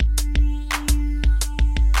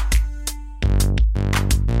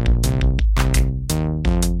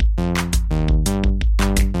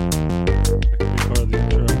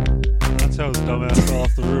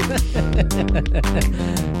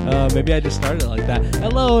Maybe I just started like that.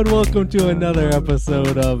 Hello and welcome to another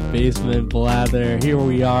episode of Basement Blather. Here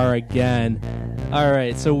we are again. All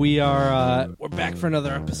right, so we're back for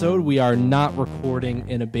another episode. We are not recording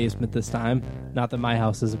in a basement this time. Not that my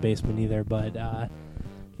house is a basement either, but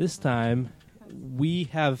this time we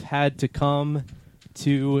have had to come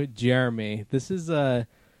to Jeremy. This is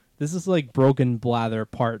like Broken Blather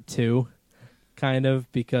Part 2, kind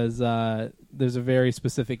of, because there's a very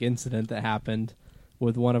specific incident that happened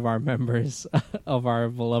with one of our members of our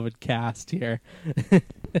beloved cast here.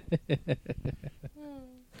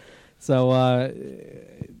 So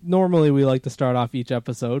normally we like to start off each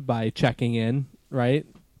episode by checking in, right,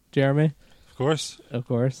 Jeremy? Of course. Of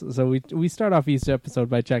course. So we start off each episode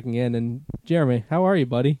by checking in. And Jeremy, how are you,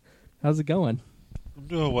 buddy? How's it going? I'm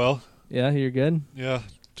doing well. Yeah, you're good? Yeah.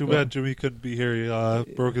 Too bad Jimmy couldn't be here.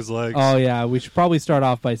 He broke his legs. Oh, yeah. We should probably start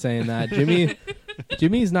off by saying that.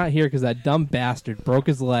 Jimmy's not here because that dumb bastard broke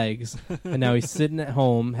his legs, and now he's sitting at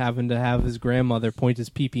home having to have his grandmother point his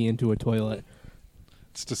pee-pee into a toilet.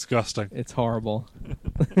 It's disgusting. It's horrible.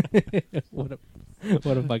 What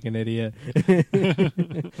a fucking idiot.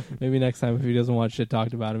 Maybe next time if he doesn't want shit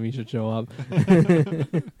talked about him, he should show up.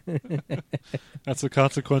 That's the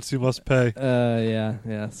consequence you must pay.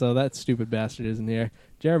 Yeah. So that stupid bastard isn't here.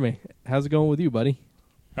 Jeremy, how's it going with you, buddy?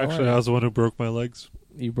 Actually, I was the one who broke my legs.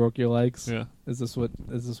 You broke your legs? Yeah. Is this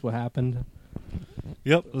what happened?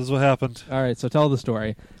 Yep, this is what happened. All right, so tell the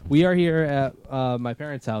story. We are here at my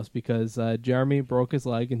parents' house because Jeremy broke his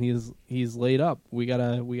leg and he's laid up. We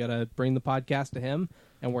gotta bring the podcast to him,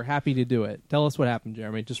 and we're happy to do it. Tell us what happened,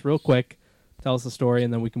 Jeremy. Just real quick, tell us the story,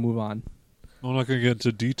 and then we can move on. I'm not going to get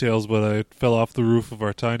into details, but I fell off the roof of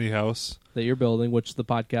our tiny house that you're building, which the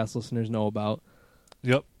podcast listeners know about.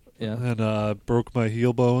 Yep. Yeah. And broke my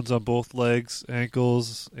heel bones on both legs,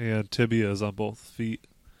 ankles, and tibias on both feet.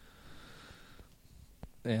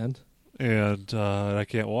 And I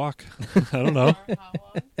can't walk. I don't know.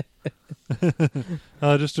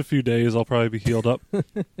 Just a few days. I'll probably be healed up.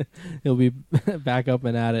 He'll be back up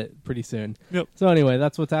and at it pretty soon. Yep. So anyway,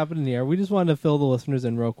 that's what's happening here. We just wanted to fill the listeners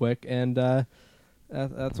in real quick, and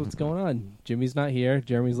that's what's going on. Jimmy's not here.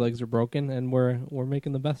 Jeremy's legs are broken, and we're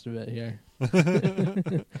making the best of it here.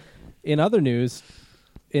 In other news,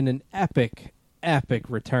 in an epic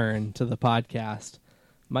return to the podcast,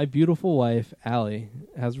 my beautiful wife, Allie,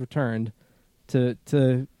 has returned to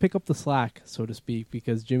pick up the slack, so to speak,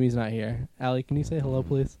 because Jimmy's not here. Allie, can you say hello,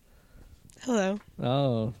 please? Hello.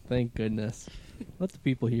 Oh, thank goodness. Let the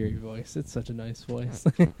people hear your voice. It's such a nice voice.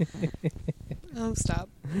 Oh, stop.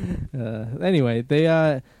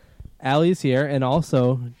 Anyway, Allie's here, and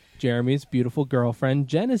also Jeremy's beautiful girlfriend,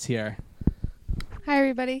 Jen, is here. Hi,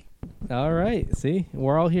 everybody. All right. See,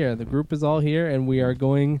 we're all here. The group is all here, and we are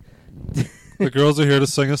going... The girls are here to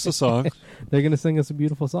sing us a song. They're going to sing us a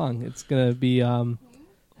beautiful song. It's going to be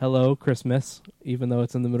Hello Christmas, even though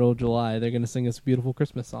it's in the middle of July. They're going to sing us a beautiful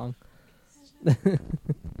Christmas song. I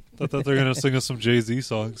thought they were going to sing us some Jay-Z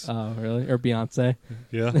songs. Oh, really? Or Beyonce?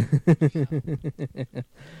 Yeah.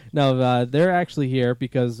 No, they're actually here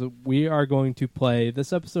because we are going to play...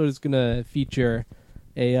 This episode is going to feature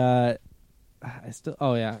a...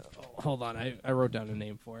 Oh, yeah. Hold on. I wrote down a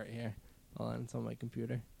name for it here. Hold on. It's on my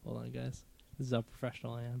computer. Hold on, guys. This is how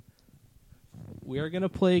professional I am. We are going to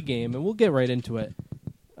play a game, and we'll get right into it.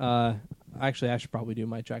 Actually, I should probably do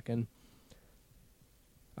my check-in.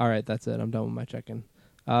 All right, that's it. I'm done with my check-in.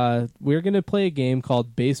 We're going to play a game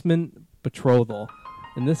called Basement Betrothal.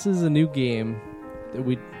 And this is a new game that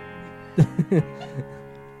we...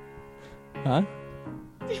 Huh?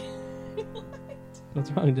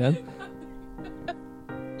 What's wrong, Jen?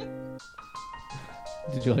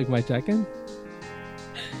 Did you like my check-in?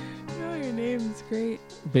 No, your name's great.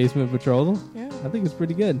 Basement Betrothal? Yeah. I think it's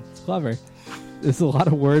pretty good. It's clever. There's a lot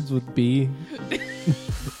of words with B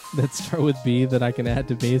that start with B that I can add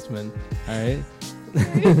to basement. All right?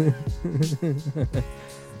 Like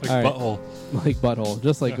all right. butthole. Like butthole.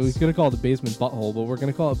 Just like, Yes. we're going to call it the basement butthole, but we're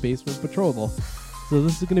going to call it Basement Betrothal. So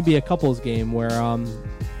this is going to be a couples game where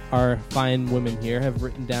our fine women here have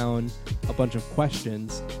written down a bunch of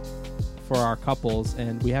questions for our couples,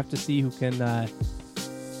 and we have to see who can...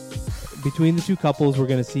 between the two couples, we're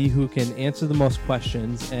going to see who can answer the most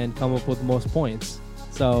questions and come up with the most points.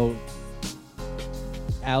 So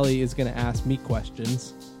Allie is going to ask me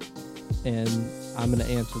questions, and I'm going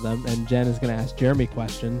to answer them, and Jen is going to ask Jeremy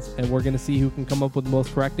questions, and we're going to see who can come up with the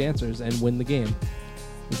most correct answers and win the game.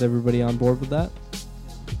 Is everybody on board with that?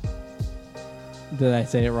 Did I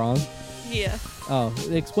say it wrong? Yeah. Oh,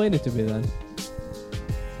 explain it to me then.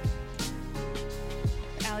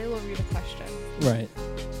 Allie will read a question, Right.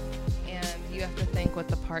 and you have to think what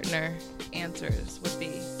the partner answers would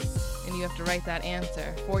be. you have to write that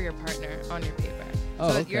answer for your partner on your paper. Oh,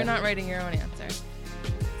 so that okay. you're not writing your own answer.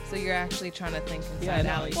 So you're actually trying to think Yeah, I inside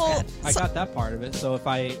know. Allie's Well, head. I got that part of it. So if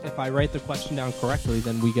I write the question down correctly,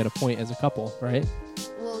 then we get a point as a couple, right?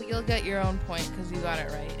 Well, you'll get your own point because you got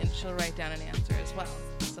it right, and she'll write down an answer as well.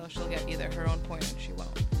 So she'll get either her own point or she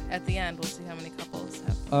won't. At the end, we'll see how many couples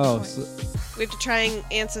have Oh, points. so, We have to try and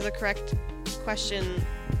answer the correct question,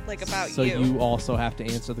 like about so you. you also have to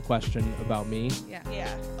answer the question about me. Yeah.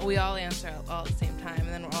 Yeah. We all answer all at the same time, and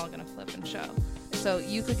then we're all going to flip and show. So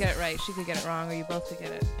you could get it right, she could get it wrong, or you both could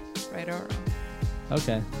get it right or wrong.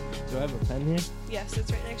 Okay. Do I have a pen here? Yes,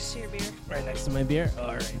 it's right next to your beer. Right next to my beer?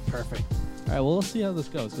 All right, perfect. All right, well, we'll see how this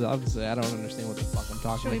goes, because obviously I don't understand what the fuck I'm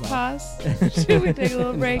talking Should we about. pause? Should we take a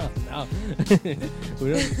little break? No. We don't need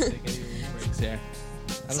to take any breaks here. I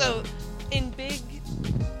don't So, know. in big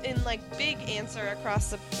answer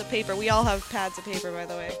across the paper, we all have pads of paper, by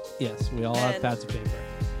the way. Yes, we all have and- pads of paper.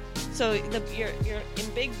 So you're in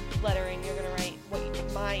big lettering, you're gonna write what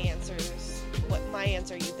my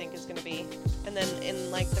answer you think is gonna be, and then in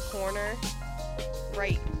like the corner,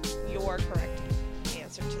 write your correct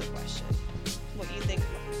answer to the question. What you think,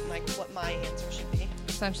 like what my answer should be.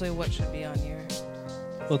 Essentially, what should be on your...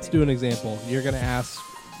 Let's do an example. You're going to ask,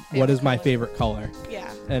 what is my favorite color? Yeah.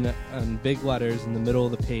 And on big letters in the middle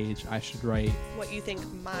of the page, I should write, What you think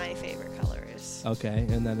my favorite color is. okay,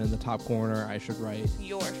 and then in the top corner, I should write,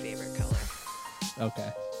 Your favorite color.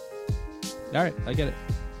 okay. All right, I get it.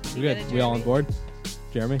 You We're get good. it, We all on Jeremy? board?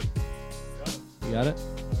 Jeremy? You got it?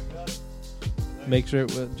 Make sure,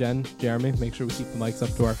 Jen, Jeremy, make sure we keep the mics up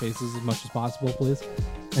to our faces as much as possible, please.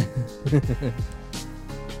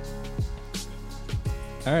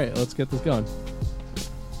 All right, let's get this going.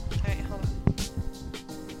 Alright, hold on.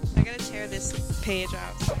 I gotta tear this page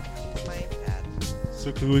out so I can use my pad.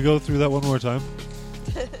 So can we go through that one more time?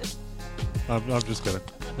 I'm just kidding.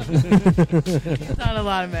 It's not a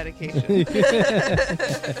lot of medication.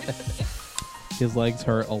 His legs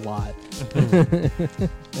hurt a lot.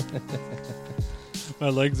 My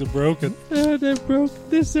legs are broken. Oh, they're broke.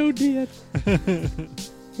 They're so dead.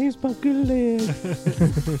 Here's my good leg.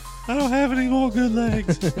 I don't have any more good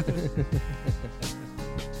legs.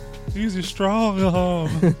 Use your strong arm.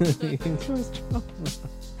 Here's my strong.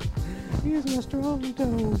 Here's my strong toe.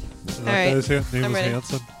 And All that right, guy's name I'm was ready.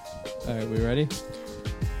 Hanson. All right, we ready?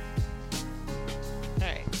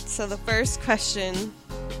 Alright, so the first question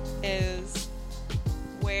is,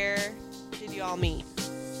 where did you all meet?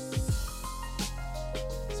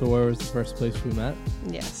 So where was the first place we met?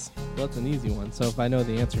 Yes. Well, that's an easy one. So if I know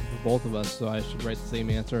the answer for both of us, so I should write the same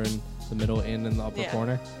answer in the middle and in the upper Yeah.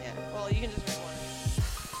 corner. Yeah, well, you can just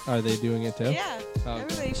write one. Are they doing it too? Yeah, Oh, okay.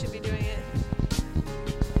 everybody should be doing it.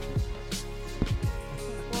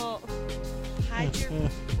 Well, hide your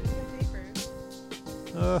papers.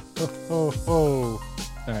 Oh. All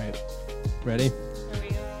right. Ready? Are we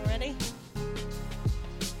all ready?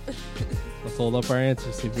 Let's hold up our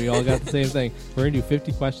answers. See if we all got the same thing. We're gonna do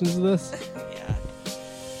 50 questions of this. Yeah.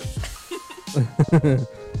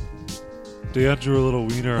 Dan drew a little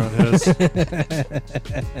wiener on his.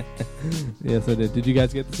 Yes, I did. Did you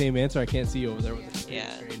guys get the same answer? I can't see you over there with the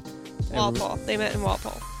Yeah. screen. Walpole. They met in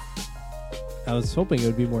Walpole. I was hoping it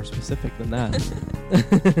would be more specific than that.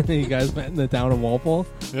 You guys met in the town of Walpole?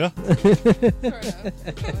 Yeah, Sort of. What was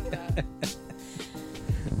that?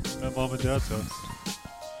 at mom and dad's house.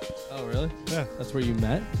 Oh, really? Yeah, That's where you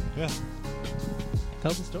met? yeah.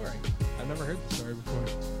 Tell the story. I've never heard the story before.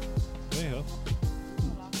 Anyhow,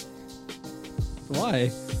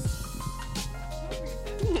 Why?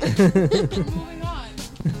 Moving on.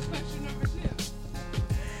 Question number 2.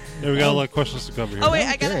 yeah, we got a lot of questions to cover here. Oh, wait, I'm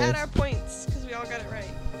I gotta curious. add our points because we all got it right.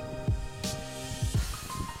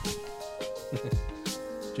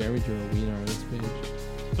 Jeremy drew a wiener on this page.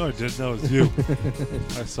 No, I didn't. That was you.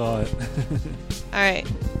 I saw it. Alright.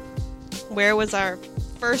 Where was our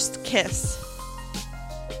first kiss?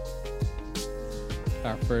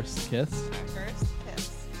 Our first kiss. Our first kiss.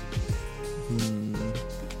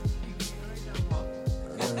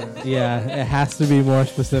 Yeah, it has to be more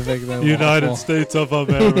specific than United Walpole. States of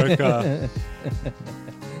America.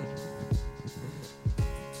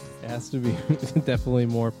 It has to be definitely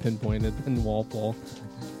more pinpointed than Walpole.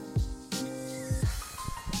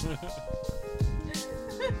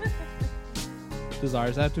 Does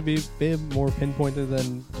ours have to be more pinpointed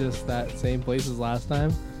than just that same place as last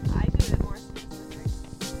time? I did it more specific.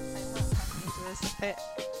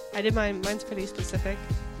 I did mine. Mine's pretty specific.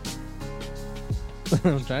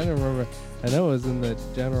 I'm trying to remember. I know it was in the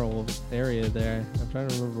general area there. I'm trying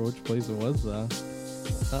to remember which place it was though.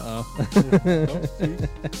 Uh-oh.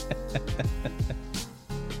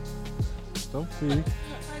 Don't peek.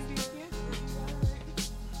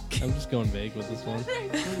 going vague with this one.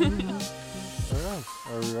 Alright,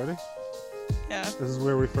 are we ready? Yeah. This is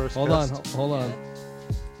where we first Hold on, kissed. hold on.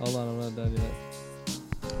 Hold on, I'm not done yet.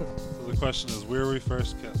 So the question is where we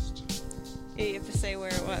first kissed. You have to say where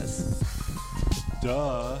it was.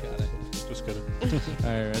 Duh. Got it. Just kidding.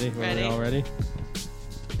 Alright, ready? Ready. Are we all ready?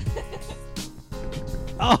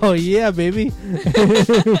 Oh, yeah, baby.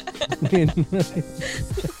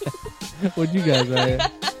 What'd you guys write?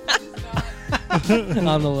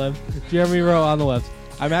 On the left. Jeremy wrote on the left.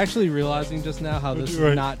 I'm actually realizing just now how What'd this you is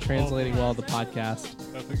write? not translating well to podcast.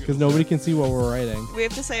 I think it Because was nobody that. can see what we're writing. We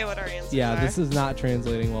have to say what our answers Yeah, are. this is not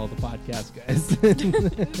translating well to podcast, guys.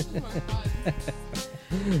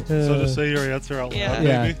 So to say your answer out loud,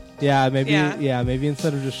 Yeah. Yeah, maybe? yeah, maybe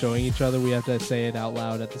instead of just showing each other, we have to say it out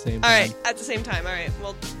loud at the same All time. right, at the same time. All right,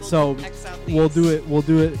 we'll So, X out these. We'll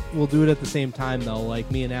do it at the same time though.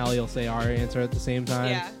 Like me and Allie will say our answer at the same time,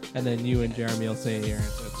 Yeah. and then you and Jeremy will say your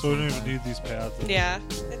answer. At the So we same don't even time. need these pads. Yeah,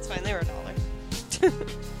 it's fine. They were $1.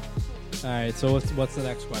 All right. So what's the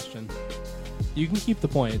next question? You can keep the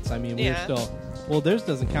points. I mean, we're Yeah. still. Well, theirs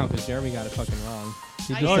doesn't count because Jeremy got it fucking wrong.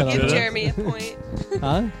 He I No, said I can give didn't. Jeremy a point.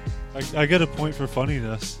 Huh? I get a point for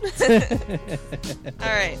funniness. All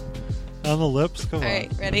right, On the lips? Come all on.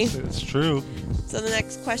 right, ready? It's true. So the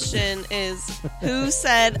next question is, who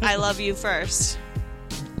said "I love you" first?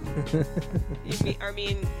 Me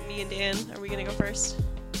and Dan. Are we gonna go first?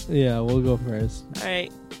 Yeah, we'll go first. All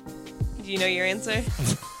right. Do you know your answer?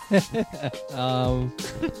 I'm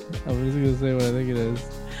just gonna say what I think it is.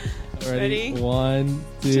 Ready? 1,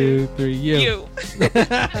 2, 3. You.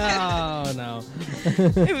 Oh no.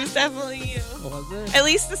 It was definitely you. Was it? At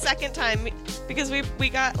least the second time, because we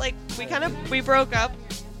broke up.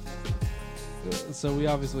 So we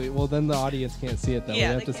obviously. Well, then the audience can't see it though. Yeah,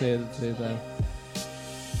 we have they to say it at the same time.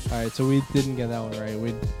 All right, so we didn't get that one right.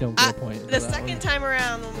 We don't get a point. for The that second one. time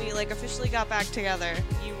around, when we officially got back together,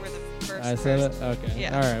 you were the first. I said it. person. Okay.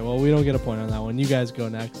 Yeah. All right. Well, we don't get a point on that one. You guys go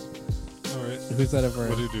next. All right. Who said it What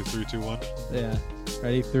first? do you do? 3, 2, 1? Yeah.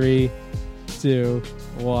 Ready? 3, 2,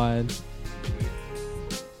 1.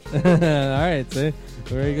 All right. See,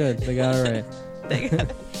 very good. They got it right. They got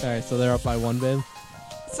it. All right. So they're up by 1, babe.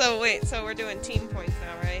 So wait, so we're doing team points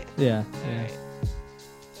now, right? Yeah. All Yeah. right.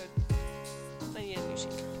 So I need a new sheet.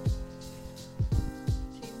 Team.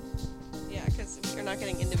 Yeah, because you're not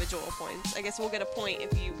getting individual points. I guess we'll get a point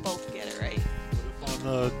if you both get it right.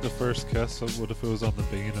 On the first kiss, what if it was on the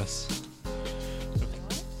penis?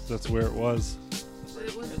 That's where it was.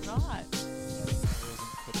 It was not.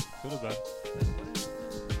 Could have been.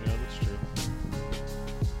 Yeah, that's true.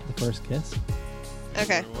 The first kiss.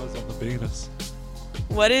 Okay. It was on the penis.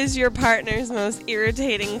 What is your partner's most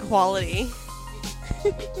irritating quality?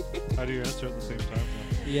 How do you answer at the same time?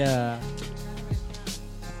 Yeah.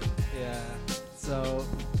 Yeah. So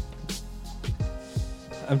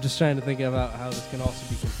I'm just trying to think about how this can also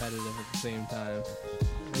be competitive at the same time.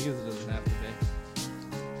 I guess it doesn't have to be.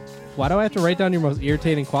 Why do I have to write down your most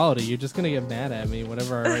irritating quality? You're just gonna get mad at me,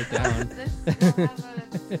 whatever I write down.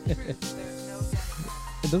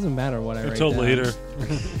 It doesn't matter what I write Until down. later.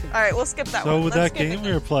 All right, we'll skip that So one. with Let's that skip game it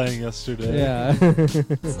we were playing yesterday. Yeah. So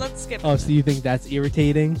let's skip Oh, it. so you think that's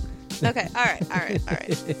irritating? Okay, all right.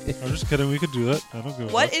 I'm just kidding. We could do that. I don't give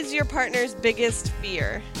a What fuck. is your partner's biggest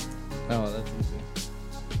fear? Oh, that's easy.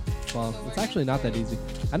 Well, it's actually not that easy.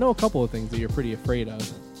 I know a couple of things that you're pretty afraid of.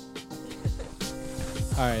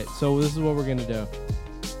 Alright, so this is what we're gonna do.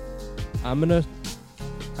 I'm gonna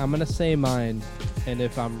say mine, and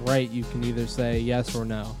if I'm right, you can either say yes or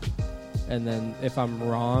no. And then if I'm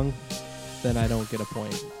wrong, then I don't get a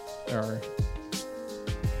point. Or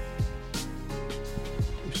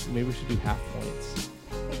maybe we should do half points.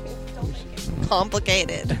 Don't make it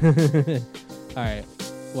complicated. Alright.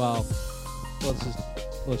 Well, let's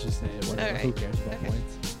just say it. Whatever. Alright. Who cares about Okay.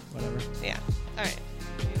 points? Whatever. Yeah. All right.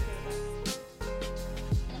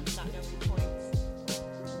 Not knowing points.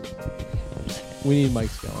 We need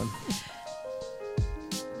mics going.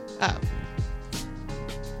 Oh.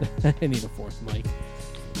 I need a fourth mic.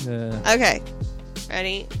 Okay.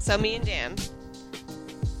 Ready? So me and Dan,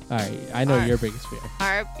 Alright, I know Alright. your biggest fear.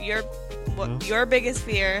 your biggest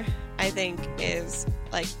fear, I think, is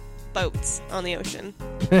like boats on the ocean.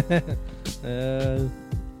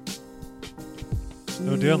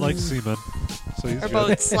 No, Dan likes semen. So he's Or good.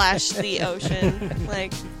 boats slash the ocean.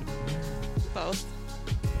 Like both.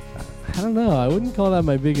 I don't know. I wouldn't call that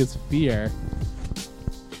my biggest fear.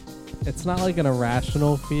 It's not like an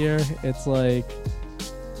irrational fear. It's like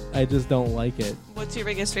I just don't like it. What's your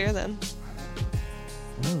biggest fear then?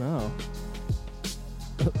 I don't know.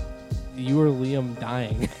 You or Liam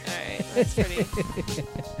dying. All right. right. That's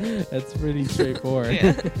pretty. That's pretty straightforward.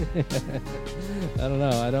 Yeah. I don't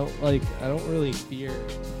know. I don't really fear.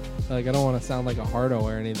 Like, I don't want to sound like a hardo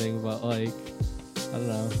or anything, but like, I don't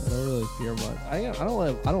know. I don't really fear much. I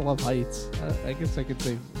don't love heights. I guess I could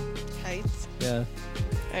say, Heights. yeah, All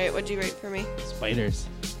right, what'd you rate for me? spiders.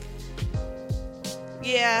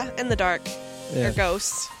 Yeah, in the dark. Yeah. Or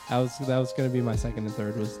ghosts. That was gonna be my second and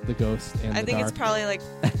third was the ghost and I the think dark. it's probably like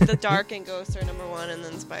the dark and ghosts are number one, and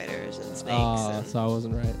then spiders and snakes. Oh, and, so I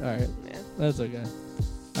wasn't right. All right, yeah. that's okay.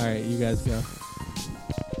 All right, you guys go.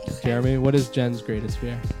 Okay. Jeremy, what is Jen's greatest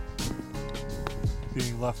fear?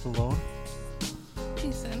 Being left alone.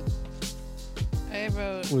 Decent. I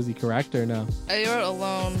wrote Was he correct or no?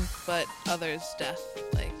 alone, but others' death.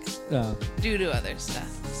 Like, Oh, due to others'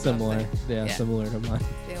 death. similar. Something. Yeah, Yeah. similar to mine.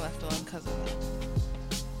 Being left alone because of that.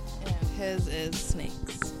 And his is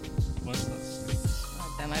snakes. What's that?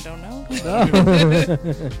 Then I don't know.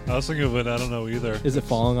 I was thinking of it. I don't know either. Is it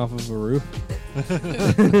falling off of a roof?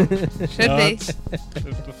 Should No, be.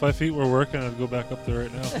 If 5 feet were working, I'd go back up there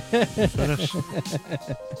right now. Finish.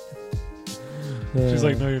 She's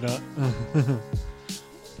like, no, you're not. What's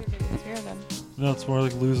your biggest fear then? No, it's more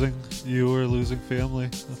like losing you or losing family.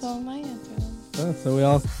 That's, So my answer then. Oh, so we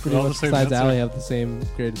all pretty all the much, same besides answer. Allie, have the same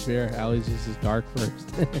greatest fear. Allie's just as dark first.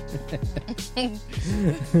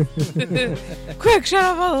 Quick, shut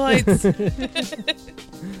off all the lights.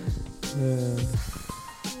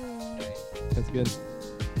 That's good.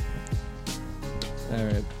 All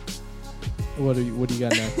right. What do you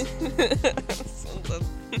got next? This one's a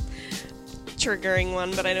triggering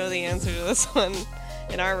one, but I know the answer to this one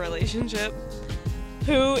in our relationship.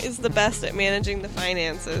 Who is the best at managing the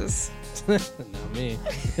finances? Not me.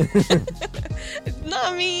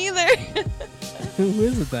 Not me either. Who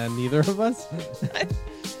is it then? Neither of us? I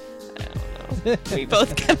don't know. We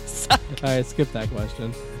both kind of suck. All right, skip that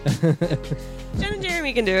question. Jen and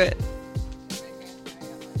Jeremy can do it.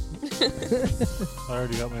 I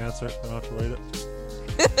already got my answer. I don't have to write it.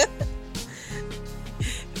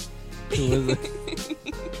 Who is it?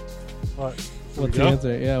 What? What's the go?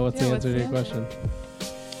 answer? Yeah, what's Yeah, the what's answer to the your question?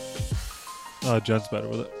 Jen's better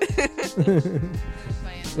with it. That's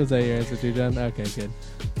my answer. Was that your answer too, Jen? Okay, good.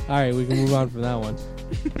 All right, we can move on from that one.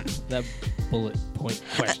 That bullet point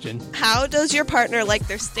question. How does your partner like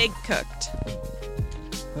their steak cooked?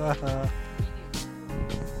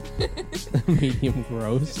 Medium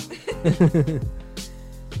gross.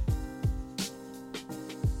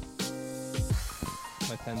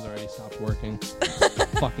 My pen's already stopped working.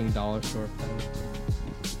 Fucking dollar store pen.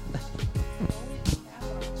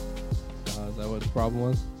 Is that what the problem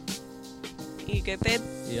was? You good, babe?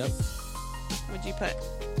 Yep. What'd you put?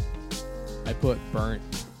 I put burnt.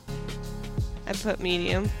 I put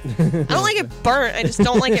medium. I don't like it burnt. I just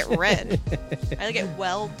don't like it red. I like it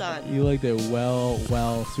well done. You liked it well,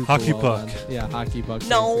 super Hockey well puck. done. Yeah, hockey puck.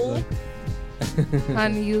 No. basically.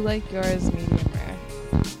 Hon, you like yours medium rare.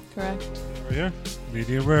 Correct? Over here.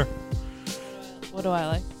 Medium rare. What do I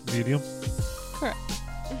like? Medium. Correct.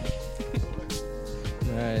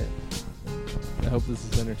 All right. I hope this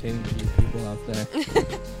is entertaining to you people out there.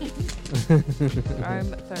 I'm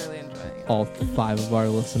thoroughly enjoying it. All 5 of our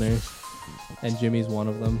listeners. And Jimmy's one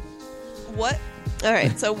of them. What? All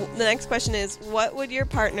right. So the next question is, what would your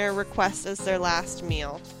partner request as their last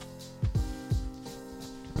meal?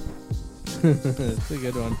 It's a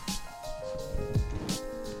good one.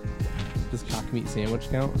 Does cock meat sandwich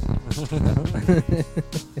count?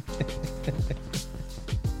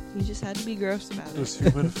 You just had to be gross about it. Does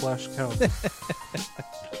human flesh count?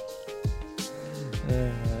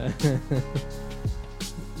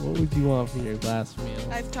 What would you want for your last meal?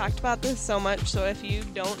 I've talked about this so much, so if you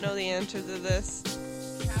don't know the answer to this,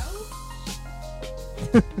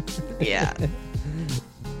 yeah.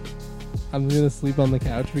 I'm gonna sleep on the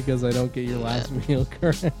couch because I don't get your last meal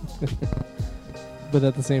correct. But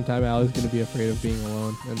at the same time, Allie's gonna be afraid of being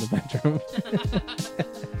alone in the bedroom.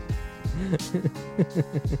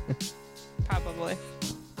 Probably.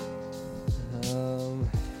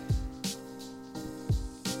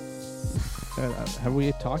 Have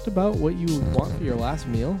we talked about what you would want for your last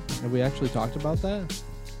meal? Have we actually talked about that?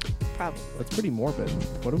 Probably. That's pretty morbid.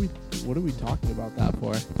 What are we talking about that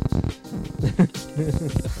for?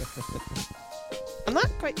 I'm not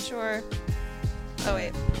quite sure. Oh,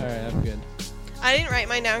 wait. All right, I'm good. I didn't write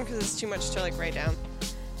mine down because it's too much to, like, write down.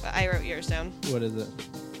 But I wrote yours down. What is it?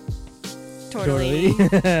 Tortellini.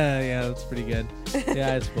 Yeah, that's pretty good.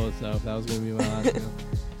 Yeah, I suppose so. If that was gonna be my last meal.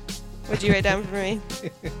 What'd you write down for me?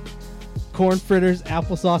 Corn fritters,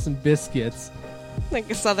 applesauce, and biscuits. Like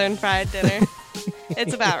a southern fried dinner.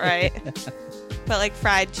 It's about right. But like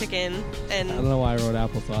fried chicken I and don't know why I wrote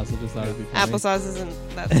applesauce. I just thought it'd be funny. applesauce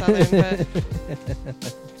isn't that southern,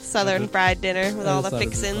 but southern fried dinner with I all the just thought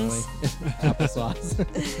it'd be fixins. funny.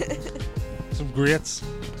 Applesauce. Some grits.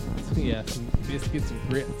 Yeah, some biscuits and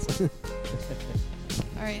grits. All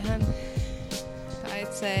right, hun.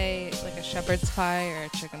 I'd say like a shepherd's pie or a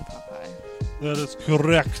chicken pot pie. That is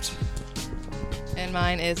correct. And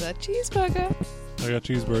mine is a cheeseburger. I got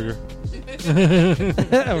cheeseburger.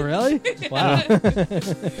 Really? Wow.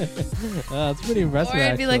 That's pretty impressive. Or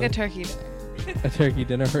it'd be like a actually. turkey dinner. A turkey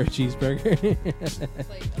dinner for a cheeseburger. Plate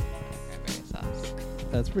of cranberry sauce.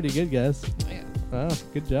 That's pretty good, guys. Yeah. Wow,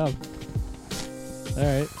 good job. All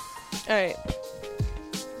right. All right.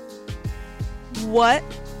 What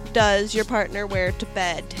does your partner wear to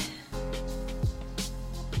bed?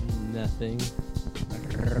 Nothing.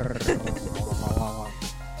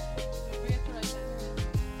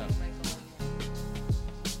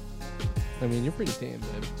 I mean, you're pretty tame,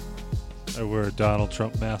 babe. I wear a Donald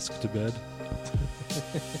Trump mask to bed.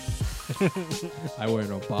 I wear an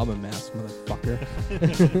Obama mask, motherfucker.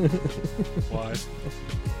 Why?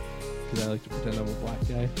 Because I like to pretend I'm a black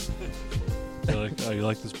guy. You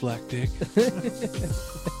like this black dick?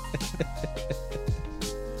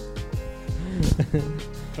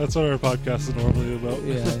 That's what our podcast is normally about.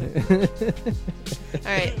 Yeah.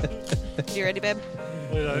 All right. You ready, babe?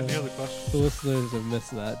 Wait, I didn't hear the question. The listeners have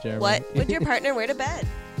missed that, Jeremy. What would your partner wear to bed?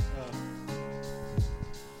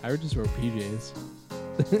 I would just wear PJs.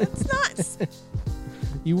 That's not.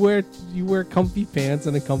 You wear comfy pants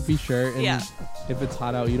and a comfy shirt, and Yeah. if it's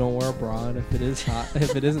hot out, you don't wear a bra. And if it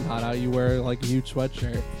isn't hot out, you wear like a huge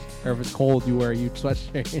sweatshirt. Or if it's cold, you wear a huge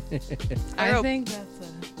sweatshirt. I wrote- think that's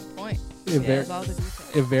a point. It, Yeah. var- There's all the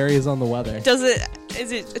details. it varies on the weather.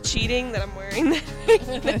 Is it a cheating that I'm wearing that?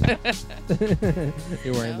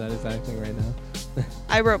 You're wearing No. that exact thing right now.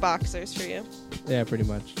 I wrote boxers for you. Yeah, pretty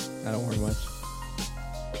much. I don't wear much.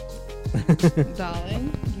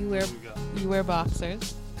 Darling, you wear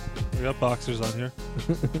boxers. We got boxers on here.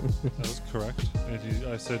 That was correct. And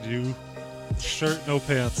I said you shirt, no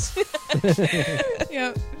pants.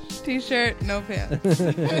 Yep. T-shirt, no pants.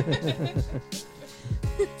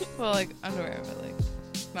 Well, like underwear, but like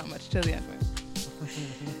not much to the underwear.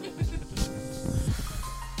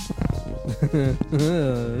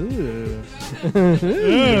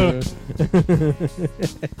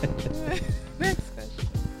 Next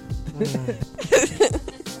question.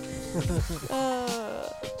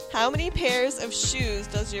 How many pairs of shoes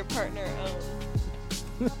does your partner own?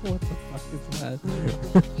 What the fuck is that?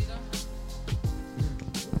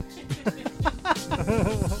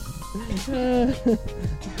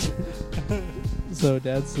 So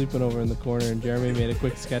Dad's sleeping over in the corner, and Jeremy made a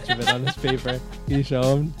quick sketch of it on his paper. Can you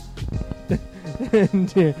show him?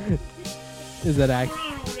 Is that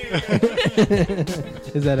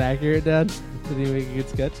Is that accurate, Dad? Did he make a good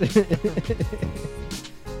sketch?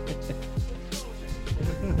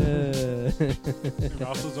 Your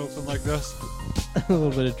mouth is open like this. A little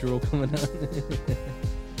bit of drool coming out.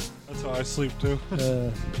 That's how I sleep too.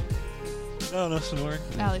 No, no snoring.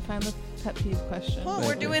 Allie, find the pet peeve question. Well,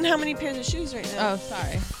 we're doing how many pairs of shoes right now? Oh,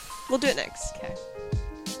 sorry. We'll do it next. Okay.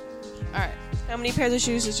 All right. How many pairs of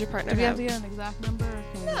shoes does your partner Do we have have? to get an exact number? Or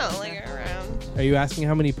can we No, just like guess? around. Are you asking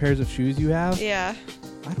how many pairs of shoes you have? Yeah.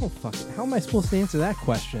 I don't fucking. How am I supposed to answer that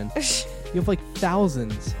question? You have like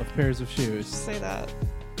thousands of pairs of shoes. Say that.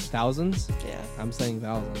 Thousands? Yeah. I'm saying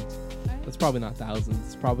thousands. That's probably not thousands.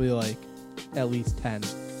 It's probably like at least 10.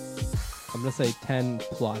 I'm gonna say 10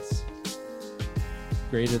 plus.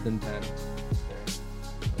 Greater than 10.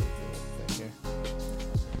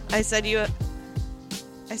 I said you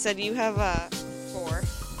have 4.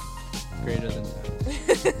 Greater than 10.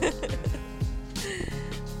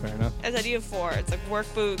 Fair enough. I said you have 4. It's like work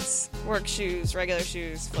boots, work shoes, regular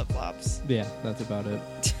shoes, flip flops. Yeah, that's about it.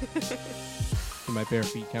 Can my bare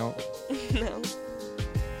feet count? No.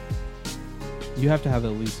 You have to have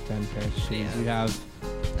at least 10 pairs of shoes. Yeah. You have.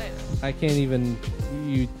 I know. I can't even.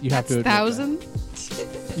 You have That's to. admit that.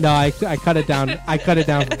 thousands. No, I cut it down. I cut it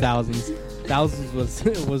down to thousands. Thousands was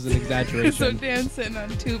an So exaggeration. Dan's sitting on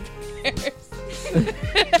 2 pairs.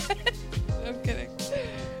 I'm kidding.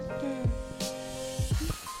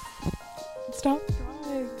 Stop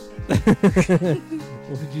drawing.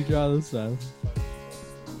 What did you draw this time?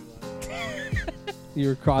 You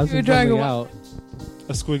were crossing You were drawing something a out.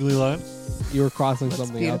 A squiggly line. You were crossing Looks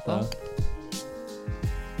something out beautiful. though.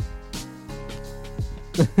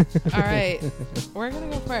 All right, we're gonna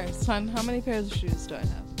go first, hon. How many pairs of shoes do I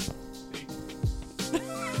have?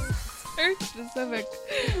 Very specific.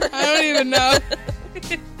 I don't even know.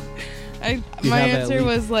 You My have at answer least-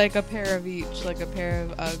 was like a pair of each, like a pair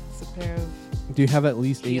of Uggs, a pair of Do you have at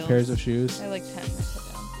least 8 Heels. pairs of shoes? I like 10. I put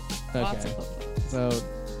down. Lots Okay. of flip-flops. So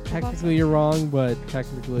technically you're wrong, but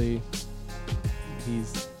technically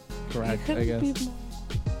he's correct, I guess.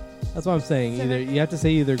 That's what I'm saying. So Either then- you have to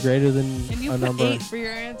say either greater than And you a put number. 8 for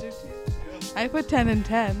your answer too. I put 10 and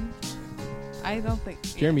 10. I don't think.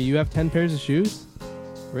 Jeremy, you have 10 pairs of shoes?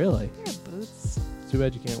 Really? Your boots. Too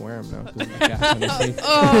bad you can't wear them now because of the gas on your feet.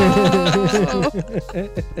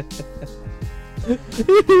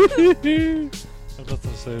 I've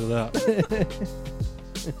nothing to say to that.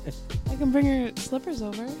 I can bring your slippers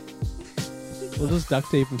over. We'll just duct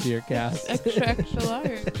tape them to your cast. Extra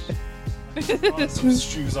large. Some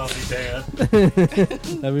shoes on me, Dad.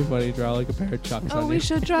 That'd be funny. Draw like a pair of Chucks Oh, on we you.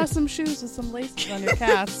 should draw some shoes with some laces on your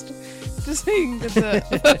cast. Just so you can get the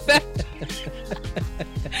effect.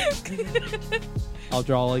 I'll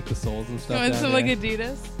draw like the soles and stuff. Want down some like there.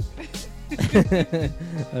 Adidas?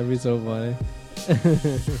 That'd be so funny.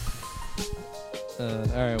 All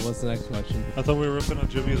right, what's the next question? I thought we were ripping on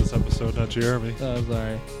Jimmy this episode, not Jeremy. Oh,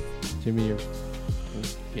 sorry, Jimmy, you're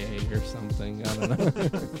gay or something. I don't know.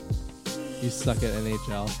 You suck at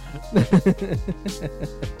NHL.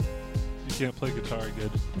 You can't play guitar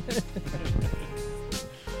good.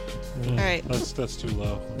 All right. That's too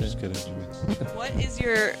low. I'm just kidding, Jimmy. What is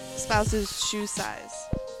your spouse's shoe size?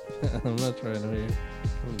 I'm not trying to hear.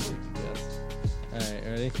 I'm gonna take a guess. All right,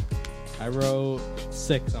 ready? I wrote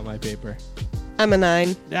 6 on my paper. I'm a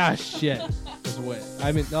 9. Ah, shit. This way.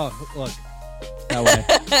 I mean, no, look. That way.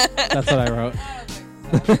 That's what I wrote.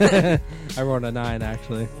 I wrote a 9,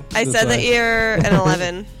 actually. I This said that way. you're an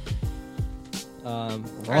 11.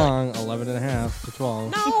 Wrong. 11 and a half to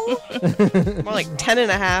 12. No. More like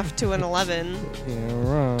 10.5 to an 11. Yeah,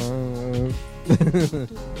 wrong.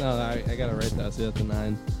 No, I gotta write that. See, that's a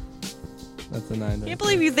 9. That's a 9. I can't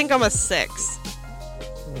believe you think I'm a 6.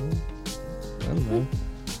 I don't know.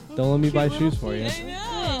 Don't let me buy shoes for you. I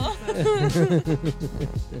know. I'd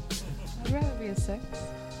rather be a 6. All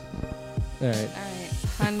right. Alright.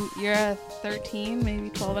 Hun, you're a 13, maybe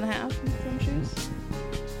 12 and a half in some shoes.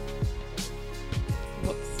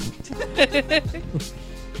 Whoops.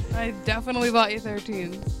 I definitely bought you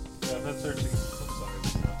 13. Yeah, I've had 13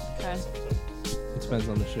 sometimes. Okay. It depends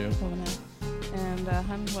on the shoe. 12 and a half. And,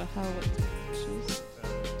 Hun, what shoes?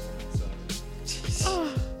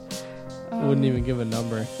 I wouldn't even give a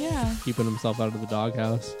number. Yeah. Keeping himself out of the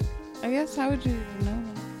doghouse. I guess, how would you even know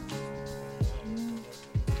that?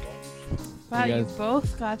 Wow, You you guys-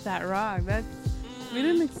 both got that wrong. We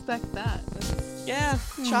didn't expect that. That's, Yeah,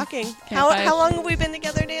 shocking. Can't buy How a long have we been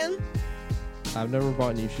together, Dan? I've never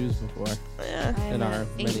bought new shoes before. Yeah. I'm In our an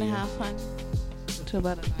 8.5, Hun. To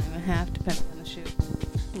about a 9.5, depending on the shoe.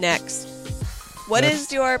 Next. What Next.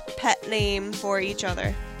 is your pet name for each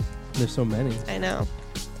other? There's so many. I know.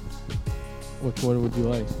 Which one would you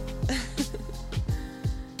like?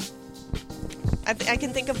 I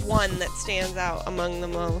can think of one that stands out among the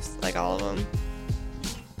most, like all of them.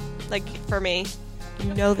 Like, for me.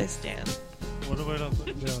 You know this, Dan. What am I not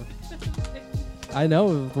putting down? I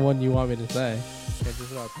know the one you want me to say. Can I just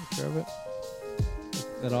draw a picture of it?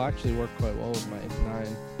 That'll actually work quite well with my 9.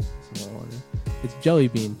 That's what I wanted. It's Jelly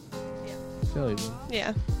Bean. Jelly Bean.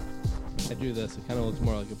 Yeah. I drew this. It kind of looks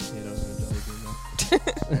more like a potato than a jelly bean,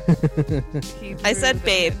 though. He I drew said the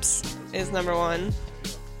babes is number 1.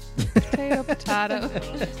 Potato, potato.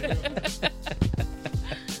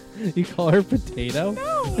 You call her potato?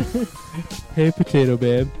 No. Hey, potato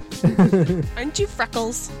babe. Aren't you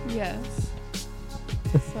Freckles? Yes.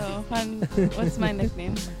 So, Hun, what's my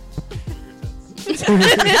nickname? For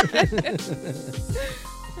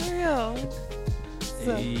real.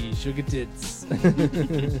 So, Hey, sugar tits.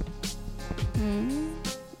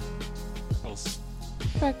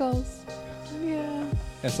 Freckles. Yeah.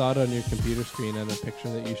 I saw it on your computer screen on a picture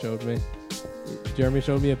that you showed me. Jeremy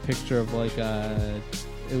showed me a picture of like it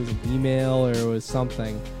was an email or it was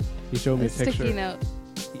something. He showed me A a picture. sticky note.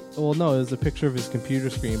 Well, no, it was a picture of his computer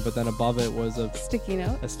screen, but then above it was a Sticky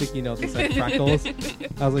note. sticky note that said Freckles.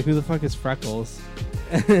 I was like, who the fuck is Freckles?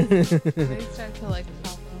 They start to like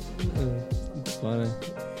pop up. It's funny.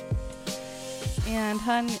 And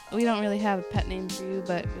Hun, we don't really have a pet name for you,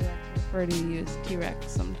 but we like to refer to you as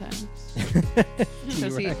T-Rex sometimes.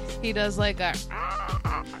 Because T-Rex. he does like a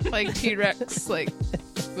like T-Rex, like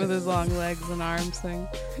with his long legs and arms thing.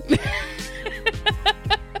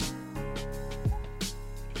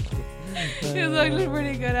 He's actually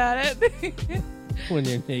pretty good at it. When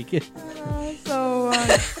you're naked. So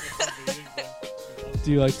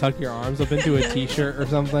Do you like tuck your arms up into a t-shirt or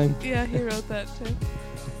something? yeah, he wrote that too.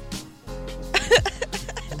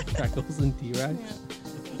 Freckles and T-Rex? Yeah.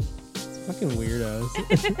 It's fucking weirdos.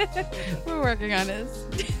 We're working on his.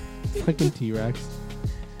 Fucking T-Rex.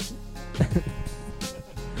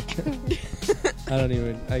 I don't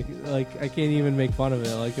even. I can't even make fun of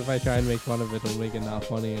it. Like if I try and make fun of it, it'll make it not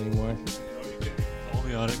funny anymore. You can't call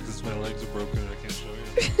me on it because my legs are broken and I can't show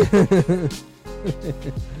you.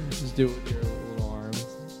 Just do it with your little arms.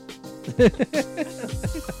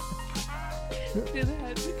 Do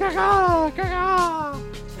that. Caca, caca.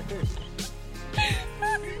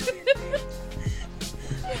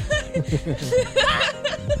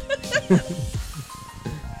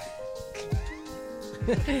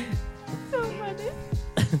 So funny.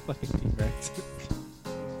 Fucking T-Rex.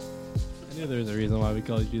 I knew there was a reason why we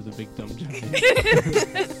called you the big dumb giant.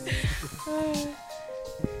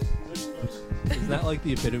 Is that like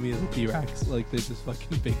the epitome of the T-Rex? Like they're just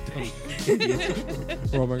fucking big dumb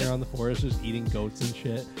idiots roaming around the forest just eating goats and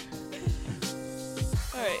shit.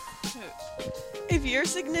 Alright. If your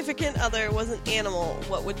significant other was an animal,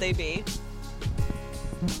 what would they be?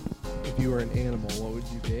 If you were an animal, what would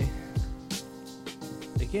you be?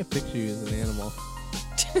 I can't picture you as an animal.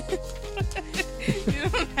 You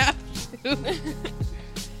don't have to.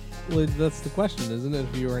 Well, that's the question, isn't it?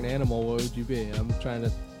 If you were an animal, what would you be? I'm trying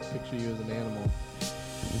to picture you as an animal. Do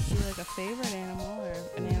you like a favorite animal or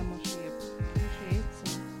an animal she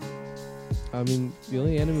appreciates? I mean, the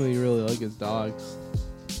only animal you really like is dogs.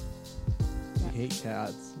 You hate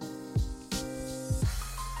cats.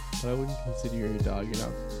 But I wouldn't consider you a dog. You're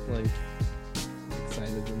not, like,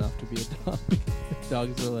 excited enough to be a dog.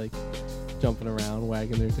 Dogs are, like, jumping around,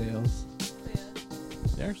 wagging their tails.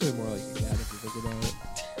 They're actually more like a cat if you think about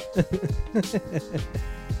it.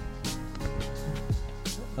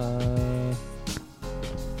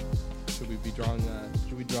 Should we be drawing?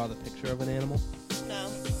 Should we draw the picture of an animal? No.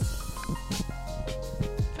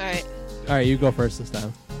 Alright. All right, you go first this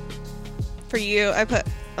time. For you, I put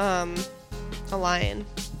a lion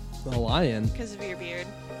A lion. because of your beard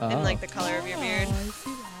Oh. and like the color of your beard. Oh, I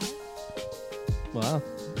see that. Wow,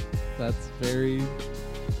 that's very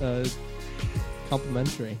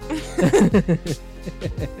complimentary.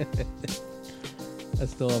 I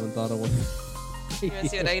still haven't thought of one. You want to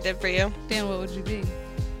see what I did for you? Dan, what would you be?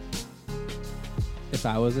 If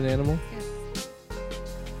I was an animal, Yeah.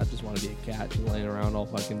 I just want to be a cat just laying around all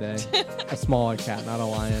fucking day. A smaller cat, not a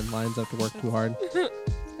lion. Lions have to work too hard. It's good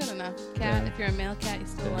enough. Cat, Yeah. if you're a male cat, you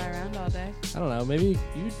still lie around all day. I don't know. Maybe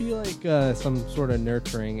you'd be like some sort of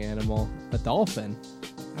nurturing animal. A dolphin.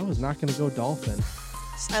 I was not going to go dolphin.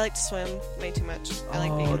 I like to swim way too much. I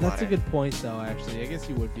like being in that's water. a good point, though, actually. I guess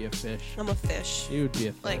you would be a fish. I'm a fish. You would be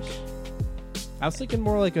a fish. Like- I was thinking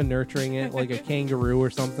more like a nurturing it, like a kangaroo or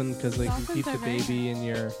something, because like you Dolphins keep are the very baby in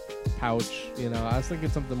your pouch. You know, I was thinking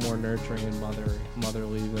something more nurturing and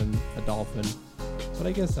motherly than a dolphin. But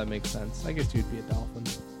I guess that makes sense. I guess you'd be a dolphin.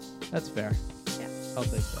 That's fair. Yeah. I'll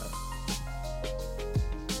take that.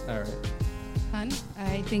 All right. Hun,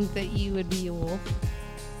 I think that you would be a wolf.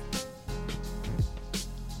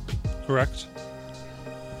 Correct.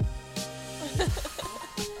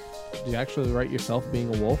 Do you actually write yourself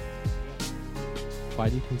being a wolf? Why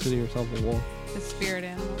do you consider yourself a wolf? The spirit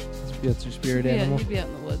animal. That's your spirit Yeah, animal? you'd be out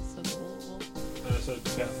in the woods as a little wolf. I said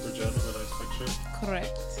cat for Jen with a nice picture.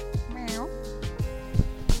 Correct. Meow.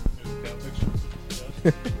 Here's a cat picture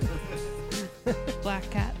for Jen. Black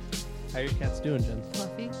cat. How your cats doing, Jen?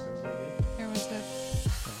 Fluffy. Everyone's good.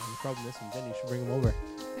 You're probably missing Jen. You should bring them over.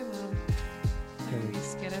 They will. They're gonna be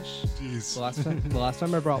skittish. Jeez. The last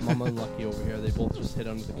time I brought Mama and Lucky over here, they both just hid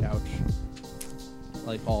under the couch,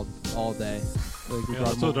 like all day. Like we Yeah, brought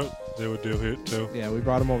that's them what they would do here too. yeah, we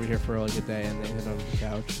brought them over here for like a day, and they hid under the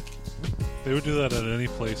couch. They would do that at any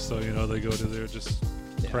place, though. You know, they go to there, just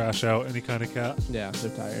Yeah. crash out. Any kind of cat. Yeah,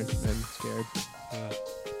 they're tired and scared. Yeah.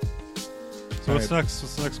 So All what's right. next?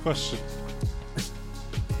 What's the next question?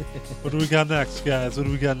 What do we got next, guys? What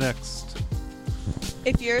do we got next?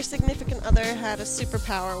 If your significant other had a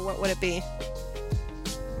superpower, what would it be?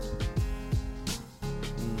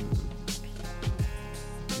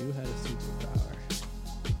 If you had a superpower,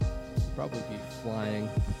 it'd probably be flying.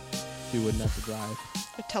 You wouldn't have to drive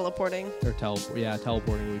Or teleporting? or teleport. Yeah,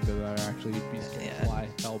 teleporting would be better. Actually, you'd be scared Yeah. to fly.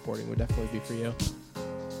 Teleporting would definitely be for you.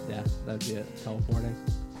 Yeah, that'd be it. Teleporting.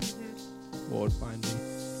 What would mine be?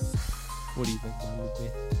 What do you think mine would be?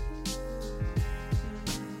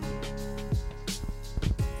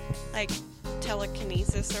 Like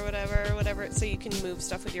telekinesis or whatever, so you can move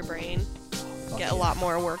stuff with your brain, Fuck get yeah. a lot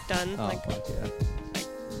more work done, Oh, like fuck yeah.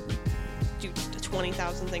 do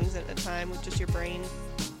 20,000 things at a time with just your brain.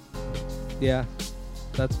 Yeah,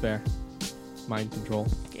 that's fair. Mind control.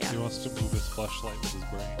 Yeah. He wants to move his fleshlight with his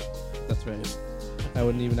brain. That's right. I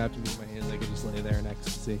wouldn't even have to move my hands. I could just lay there in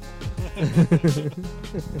ecstasy.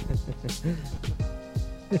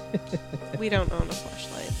 We don't own a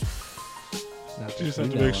flashlight. Not You just that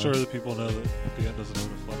have to know make of. sure that people know that Dan doesn't own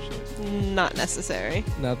a flashlight. Not necessary.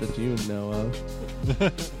 Not that you know of.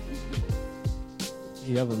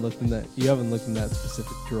 You haven't looked in that. You haven't looked in that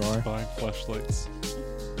specific drawer. Buying flashlights.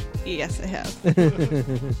 Yes, I have. My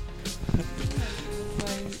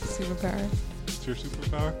superpower. What's your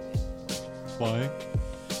superpower? Flying.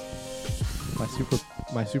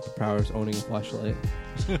 My superpower is owning a flashlight.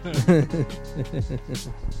 I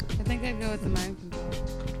think I'd go with the mind control.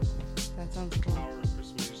 That sounds cool. Power of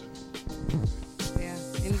persuasion. Yeah.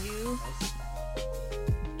 And you?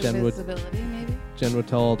 Jen would- Invisibility, maybe? Jen would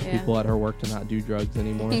tell all the Yeah. people at her work to not do drugs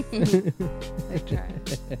anymore. I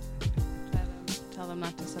tried. Tell them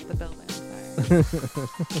not to set the building on fire.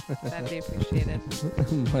 That'd be appreciated.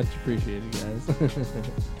 Much appreciated, guys.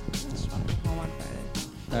 Just want to go home on Friday.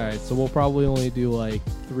 All right, so we'll probably only do like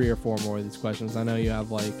 3 or 4 more of these questions. I know you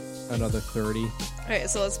have like another 30. Alright,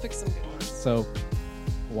 so let's pick some good ones. So,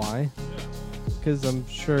 why? Because I'm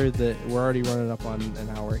sure that we're already running up on an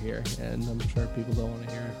hour here, and I'm sure people don't want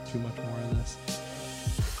to hear too much more of this.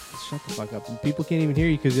 Shut the fuck up. And people can't even hear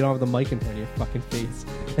you because you don't have the mic in front of your fucking face.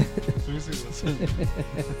 Lucy, listen.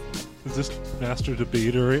 Is this master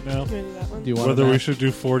debater right now? You wanna do that one? Do you want Whether we to should do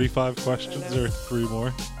 45 questions I know. or 3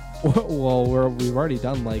 more? Well, we've already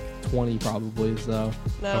done like 20 probably, so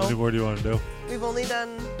How many No. more do you want to do? We've only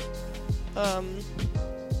done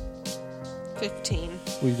 15.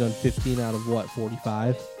 we've done 15 out of what,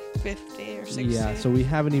 45? 50 or 60. Yeah, so we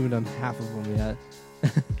haven't even done half of them yet.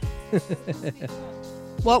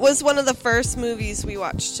 What was one of the first movies we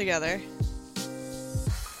watched together?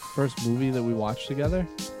 First movie that we watched together? How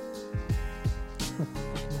the fuck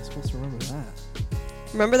am I supposed to remember that?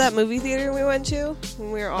 Remember that movie theater we went to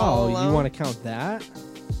when we were all alone? You want to count that?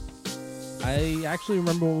 I actually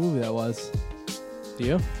remember what movie that was. Do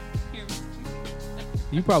you?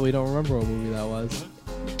 You probably don't remember what movie that was.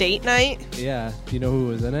 Date night? Yeah. Do you know who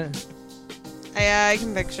was in it? I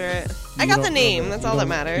can picture it. I You got the don't name. remember- That's you all that don't-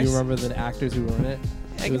 matters. Do you remember the actors who were in it?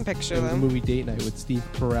 I It can was- picture it was the them. movie Date Night with Steve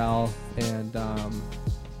Carell and Blonde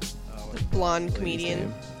what's his comedian.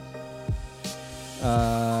 name?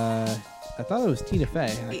 I thought it was Tina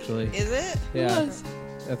Fey actually. Is it? Yeah. was?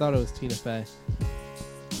 I thought it was Tina Fey.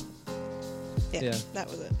 Yeah. That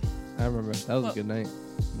was it. I remember. That was Well- a good night.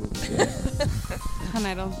 Yeah. And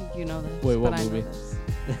I don't think you know this. Wait, what but movie? I know this.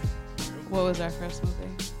 What was our first movie?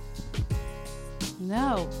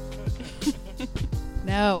 No.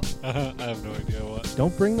 No. I have no idea what.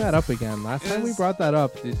 Don't bring that up again. Last time we Is- brought that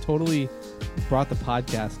up, it totally brought the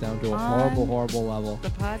podcast down to a horrible, On- horrible level. The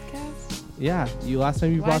podcast? Yeah, last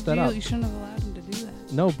time you brought that up. You shouldn't have allowed him to do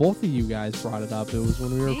that. No, both of you guys brought it up. It was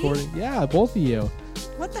when we were Me? recording. Yeah, both of you.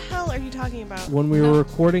 What the hell are you talking about? When we No. were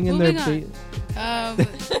recording in their Moving on.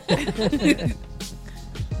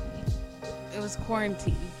 It was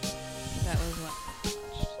quarantine. That was what we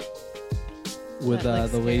watched. with That,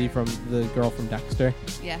 like, the lady scary. from the girl from Dexter.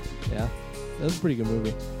 Yeah. Yeah, that was a pretty good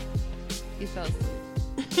movie. He fell asleep.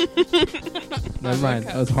 Never On mind, the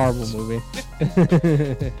that was a horrible movie.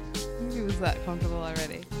 He was that comfortable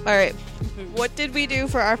already. All right. What did we do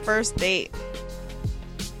for our first date?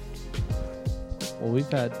 Well, we've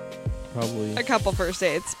had probably A couple first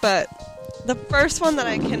dates, but the first one that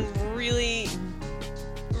I can really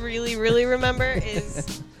remember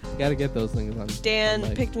is gotta get those things on. Dan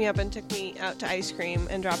like- picked me up and took me out to ice cream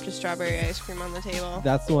and dropped a strawberry ice cream on the table.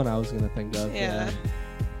 That's the one I was gonna think of. Yeah.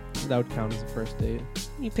 Yeah, that would count as a first date.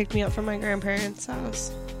 You picked me up from my grandparents'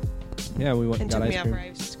 house Yeah, we went and and got took me ice out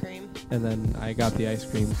cream, for ice cream. and then I got the ice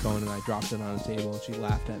cream cone and I dropped it on a table, and she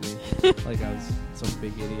laughed at me like I was some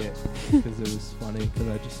big idiot because it was funny because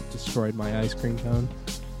I just destroyed my ice cream cone.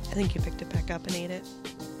 I think you picked it back up and ate it.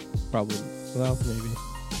 Probably, well, maybe.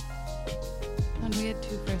 And we had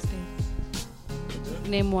 2 first dates.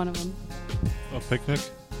 Name one of them. A picnic?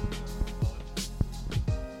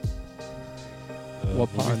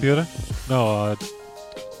 What movie pond? theater? No,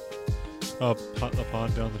 a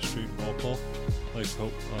pond down the street in Walpole. Like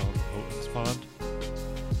Houghton's Pond.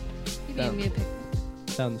 You That- gave me a picnic.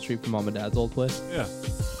 Down the street from Mom and Dad's old place. Yeah.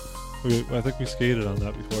 I think we skated on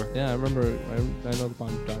that before. Yeah, I remember. I know the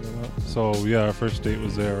pond you're talking about. So, yeah, our first date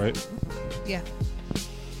was there, right? Yeah.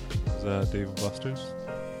 Was that Dave and Buster's?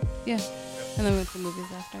 Yeah. And then we went to the movies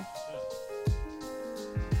after.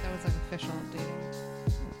 That was like official dating.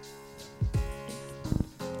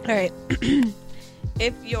 All right.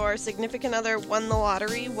 If your significant other won the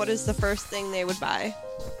lottery, what is the first thing they would buy?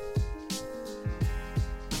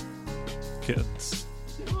 Kittens.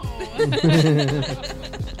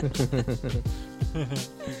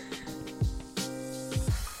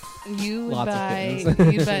 You would Lots of buy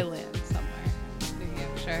kittens. you'd buy land somewhere. Yeah,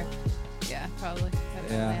 sure. Yeah, probably.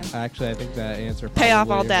 Yeah, actually, I think that answer. Pay off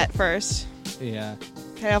all probably- debt first. Yeah.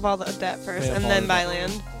 Pay off all the debt first, Pay off and all then the buy debt.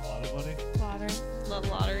 land. A lot of money. Water. The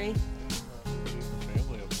lottery. The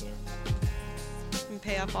family up there. And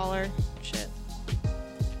pay off all our shit.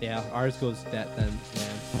 Yeah, ours goes debt then,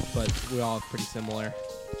 man. But we all have pretty similar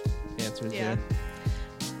answers Yeah. there.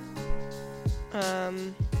 I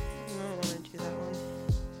don't want to do that one.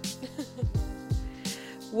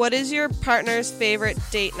 What is your partner's favorite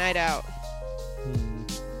date night out? I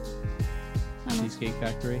don't know. Cheesecake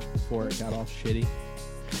Factory before it got all shitty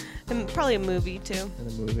And probably a movie too, in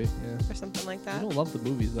the movie. Yeah. or something like You that. don't love the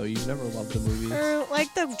movies though. You've never loved the movies. Or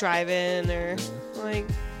like the drive-in, or Yeah. like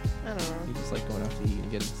I don't You know. just like going out to eat and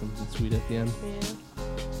getting something sweet at the end.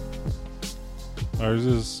 Yeah. Ours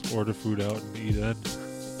is order food out and eat in.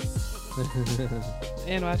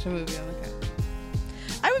 And watch a movie on the couch.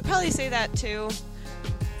 I would probably say that too,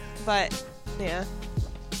 but yeah,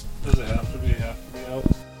 Does it have to be out?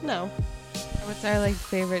 no. What's our like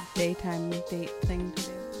favorite daytime date thing to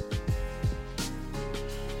do?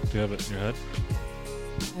 Do you have it in your head?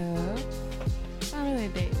 Not really a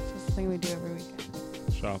date. It's just a thing we do every weekend.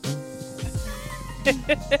 Shopping?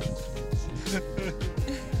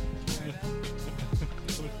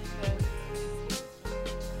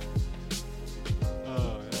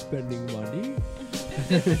 Oh, yeah. Spending money.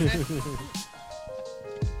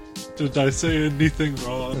 Did I say anything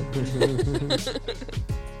wrong? I'm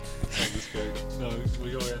just kidding. No,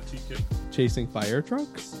 we go antiquing. Chasing fire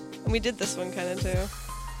trucks. And we did this one kind of too.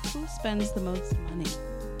 Who spends the most money?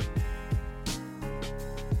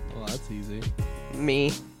 Well, that's easy.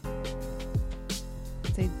 Me.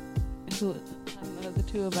 Say who? The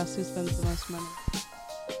two of us who spends the most money.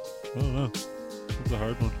 I don't know. It's a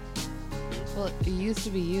hard one. Well, it used to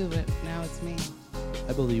be you, but now it's me.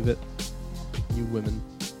 I believe it. You women.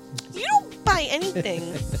 You don't buy anything.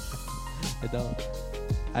 I don't.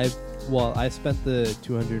 I spent the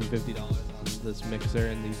 $250 on this mixer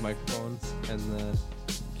and these microphones and the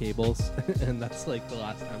cables, and that's like the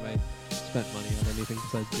last time I spent money on anything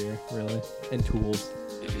besides beer, really, and tools.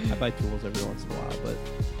 I buy tools every once in a while, but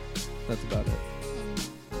that's about it.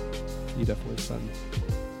 You definitely spend.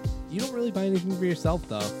 You don't really buy anything for yourself,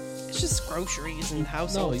 though. It's just groceries and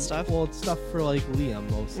household stuff. Well, it's stuff for like Liam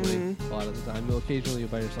mostly. Mhm. A lot of the time, occasionally you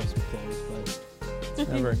buy yourself some clothes, but it's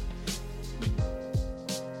never.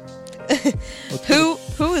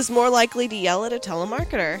 Who is more likely to yell at a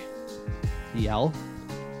telemarketer? Yell?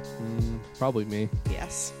 Probably me.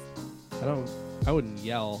 Yes. I wouldn't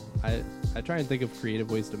yell. I try and think of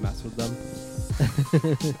creative ways to mess with them.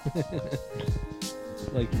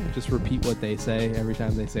 Like, just repeat what they say every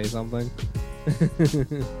time they say something.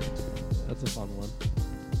 That's a fun one.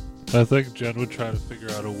 I think Jen would try to figure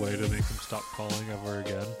out a way to make him stop calling ever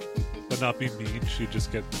again. But not be mean. She'd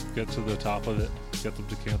just get to the top of it, get them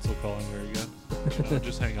to cancel calling her again. You know,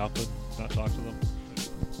 just hang up and not talk to them.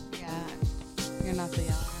 Yeah, you're not the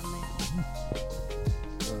yeller. I'm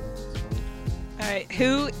the yeller. All right.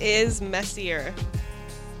 Who is messier?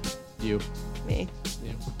 You. Me.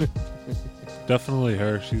 You. Definitely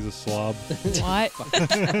her. She's a slob. What? I'm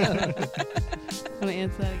gonna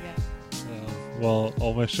answer that again. Well,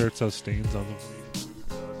 all my shirts have stains on them.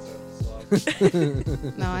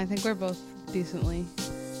 No, I think we're both decently the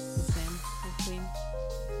same. We're clean.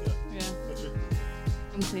 Yeah.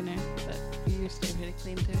 I'm cleaner, but you stay pretty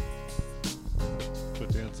clean too. But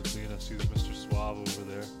Dan's the cleanest. He's Mr. Suave over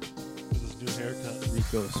there with his new haircut.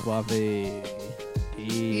 Rico Suave.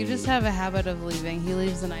 You just have a habit of leaving. He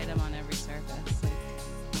leaves an item on every surface. Like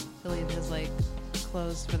he'll leave his like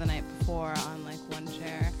clothes for the night before on like one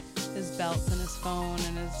chair, his belts and his phone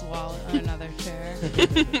and his wallet on another chair,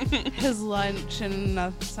 his lunch and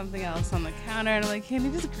something else on the counter. And I'm like, can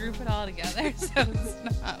you just group it all together so it's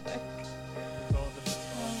not like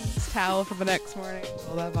his towel for the next morning?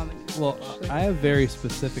 Roll that on the counter. Well, I have very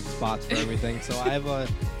specific spots for everything. So I have a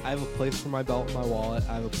place for my belt and my wallet.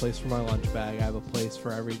 I have a place for my lunch bag. I have a place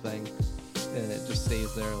for everything, and it just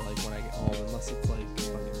stays there like when I get home, unless it's like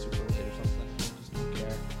fucking super late or something. I just don't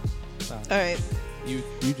care. All right. You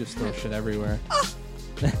just throw shit everywhere.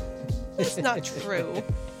 That's not true. I'm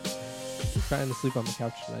trying to sleep on the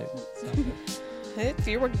couch tonight. Stop it.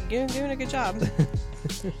 You're doing a good job.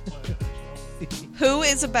 Who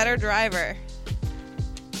is a better driver?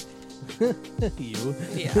 You.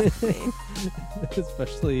 Yeah. Me.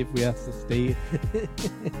 Especially if we ask the state.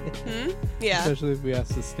 Yeah. Especially if we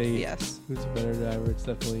ask the state. Yes. Who's a better driver? It's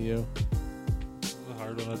definitely you. This is a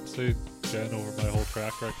hard one. I'd say Jen over my whole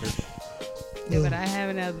track record. Yeah, but I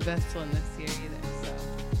haven't had the best one this year either, so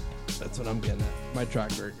That's what I'm getting at. My track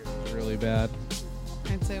record is really bad.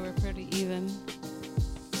 I'd say we're pretty even.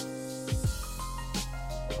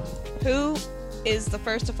 Who is the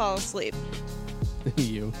first to fall asleep?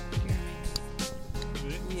 You.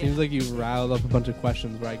 Yeah. Seems like you riled up a bunch of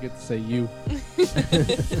questions where I get to say you.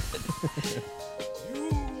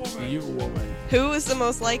 You woman. Who is the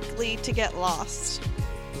most likely to get lost?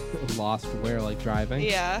 Lost where? Like driving?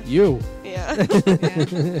 Yeah. You. Yeah. Yeah.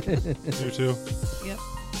 You too. Yep.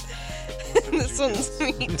 This one's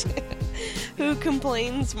me too. Who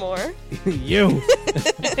complains more? You.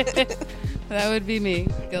 That would be me.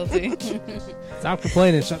 Guilty. Stop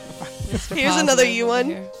complaining. Shut the fuck. Mr. Here's another Positive you over one.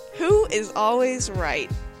 here. Who is always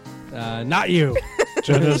right? Not you.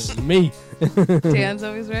 Janice. Me. Dan's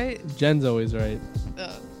always right. Jen's always right.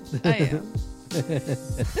 Oh, I am.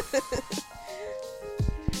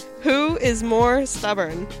 Who is more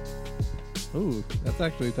stubborn? Ooh, that's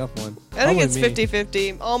actually a tough one. I think it's Probably me.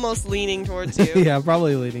 50-50, almost leaning towards you. Yeah, I'm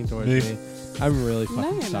probably leaning towards Me. me. I'm really No, fucking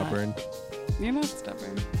you're not. stubborn. You're not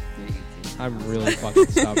stubborn. You're easy. I'm really fucking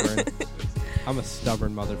stubborn. I'm a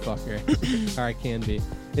stubborn motherfucker. Or I can be.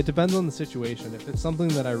 It depends on the situation. If it's something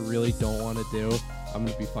that I really don't want to do, I'm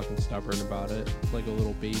gonna be fucking stubborn about it, like a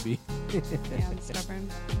little baby. Yeah, I'm stubborn.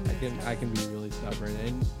 I can be really stubborn,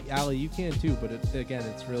 and Allie, you can too. But again,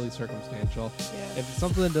 it's really circumstantial. Yeah. If it's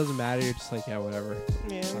something that doesn't matter, you're just like, yeah, whatever,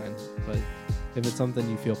 Yeah. fine. But if it's something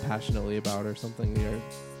you feel passionately about or something,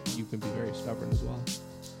 you can be very stubborn as well.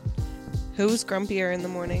 Who's grumpier in the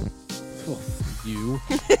morning? You,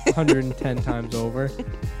 110 times over. I can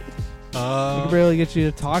Uh, barely get you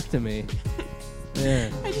to talk to me. Yeah.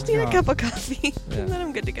 I just need a God. cup of coffee, Yeah. and then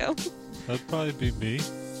I'm good to go. that'd probably be me.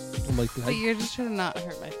 I'm like, But you're just trying to not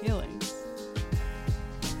hurt my feelings.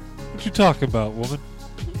 What you talking about, woman?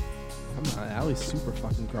 I'm not. Allie's super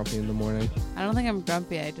fucking grumpy in the morning. I don't think I'm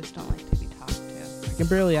grumpy. I just don't like to be talked to. I can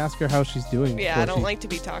barely ask her how she's doing. Yeah, before I don't she, like to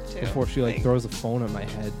be talked to. before she like throws a phone at my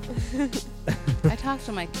head I talk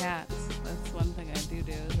to my cats. That's one thing I do.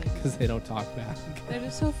 Is like, because they don't talk back. they're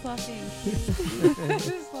just so fluffy and cute. They're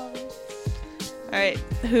just fluffy. All right,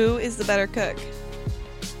 who is the better cook?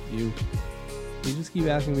 You just keep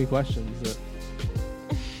asking me questions that,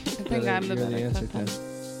 I think I'm the you're better answer cook.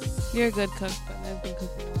 to. You're a good cook, but I've been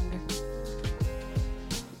cooking longer.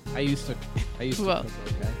 I used to Well. cook,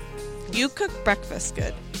 okay? You cook breakfast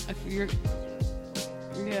good. If you're,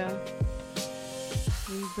 yeah.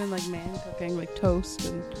 You've been like man cooking, like toast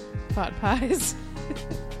and pot pies.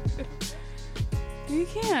 You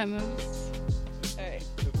can. I'm just- All right.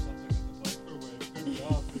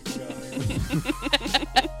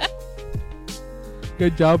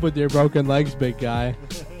 Good job with your broken legs, big guy.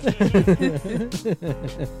 You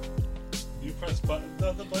pressed buttons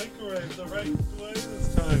on the microwave the right way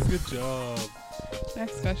this time. Good job.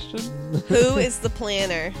 Next question. Who is the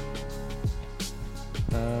planner?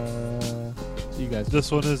 You guys, This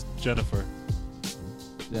one is Jennifer.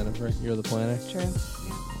 Jennifer, you're the planner. True.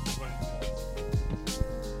 Yeah.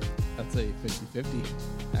 I'd say 50-50,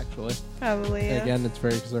 actually. Probably. Yeah. Again, it's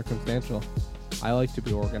very circumstantial. I like to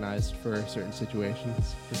be organized for certain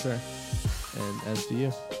situations, for sure. And as do you.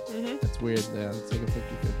 Mm-hmm. It's weird. Yeah, it's like a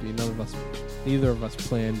 50-50. Neither of us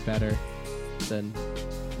plan better than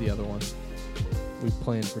the other one. We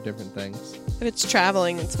plan for different things. If it's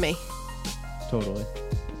traveling, it's me. Totally.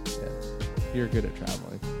 Yeah. You're good at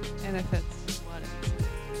traveling. And if it's what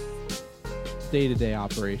it's Day-to-day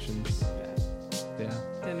operations. Yeah.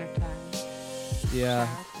 dinner time. Yeah.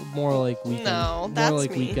 More like weekend. No, more that's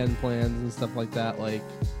like me. weekend plans and stuff like that. Like,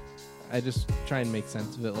 I just try and make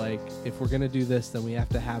sense of it. Like, if we're gonna do this, then we have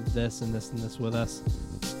to have this and this and this with us.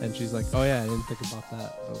 And she's like, "Oh yeah, I didn't think about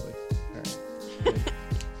that." I was like, "All right,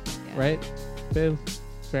 Yeah. right, babe,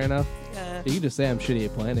 fair enough." Yeah. You can just say I'm shitty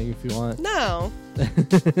at planning if you want. No, I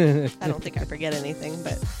I don't think I forget anything,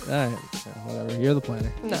 but All right, whatever. You're the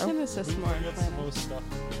planner. You no. can assist more in That's the planning. most stuff.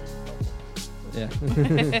 Yeah.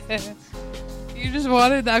 You just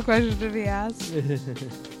wanted that question to be asked.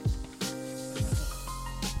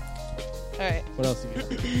 All right. What else you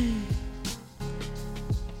got?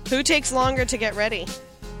 Who takes longer to get ready?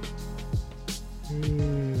 I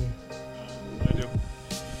do.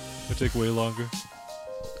 I take way longer.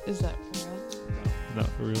 Is that for real? Not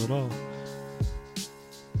for real at all.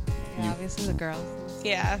 Yeah, obviously the girls.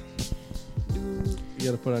 Yeah. You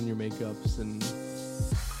gotta put on your makeups and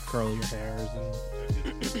curl your hairs and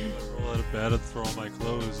I roll out of bed and throw on my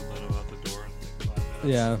clothes, and then I'm out the door in like 5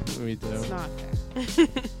 minutes. yeah, me too. It's not fair.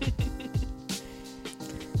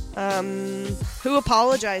 Who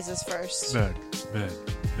apologizes first? Men,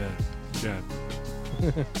 Jen.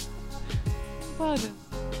 But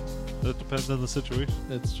That depends on the situation.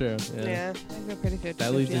 That's true. Yeah. Yeah. I think we're pretty 50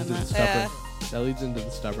 That leads on into the that. stubborn. That leads into the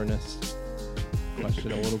stubbornness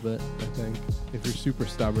question a little bit. I think if you're super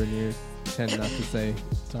stubborn, tend not to say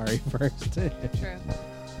sorry first. True.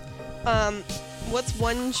 What's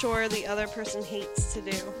one chore the other person hates to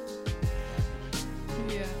do?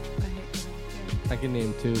 Yeah, I hate that. I can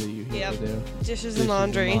name 2 that you hate Yep. to do. Dishes and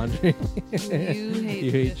laundry. You hate you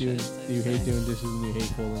hate dishes, doing dishes and you hate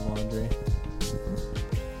folding laundry.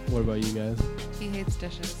 What about you guys? He hates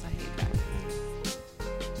dishes. I hate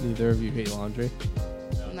vacuuming. Neither of you hate laundry.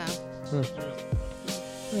 No.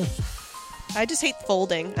 I just hate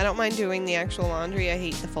folding. I don't mind doing the actual laundry. I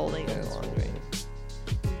hate the folding of the laundry.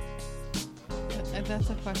 That's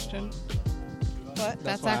a question. What?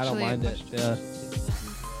 That's why actually I don't mind it. Yeah.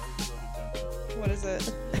 What is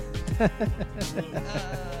it?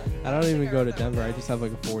 I don't even go to Denver. I just have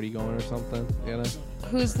like a 40 going or something. You know?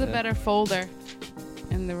 Who's the Yeah. better folder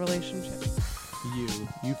in the relationship?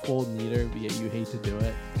 You fold neater, but yet you hate to do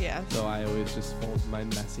it. Yeah. So I always just fold my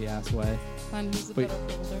messy ass way. Fun, who's the Wait. better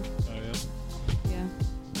folder? I am. Yeah.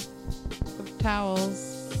 Of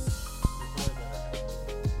towels.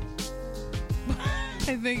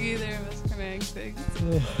 I think either of us can hang things.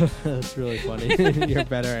 That's really funny. You're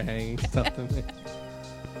better at hanging stuff than me.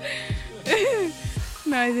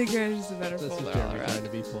 No, I think you're just a better This is folder all Jeremy trying around. to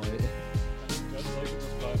be polite. Just like in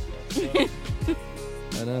this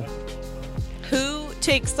podcast. I know. Who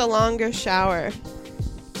takes the longest shower?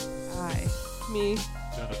 Aye. Me.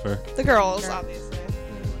 Jennifer. The girls, Girl. obviously.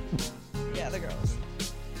 Yeah, the girls.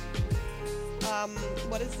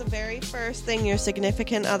 What is the very first thing your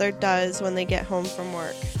significant other does when they get home from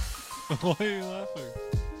work? Why are you laughing?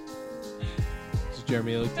 Does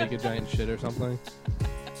Jeremy like take a giant shit or something?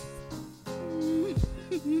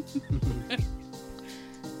 I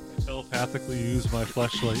telepathically use my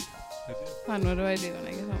flashlight. I do. Fun, what do I do when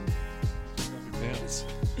I get home? Take off your pants.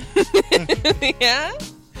 Yeah?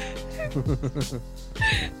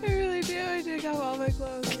 I really do. I take off all my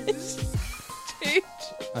clothes and just change.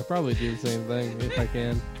 I probably do the same thing if I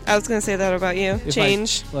can. I was gonna say that about you. If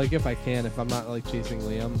Change. If I can, if I'm not like chasing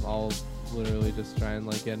Liam, I'll literally just try and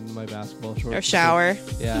like get in my basketball shorts. Or shower.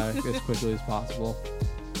 Yeah, as quickly as possible.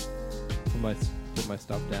 Put my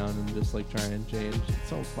stuff down and just like try and change. It's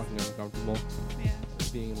so fucking uncomfortable Yeah.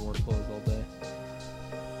 being in work clothes all day.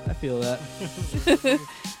 I feel that.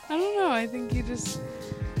 I don't know. I think you just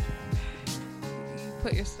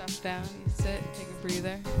put your stuff down, you sit, take a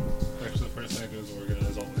breather. Actually, the first thing I do is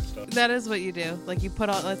organize all my stuff. That is what you do. Like you put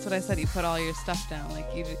all. That's what I said. You put all your stuff down. Like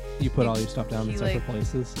you. You put all your stuff down in He, separate like-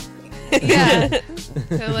 places. Yeah.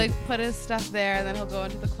 He'll like put his stuff there, and then he'll go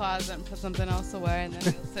into the closet and put something else away, and then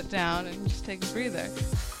he'll sit down and just take a breather.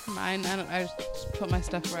 Mine, I just put my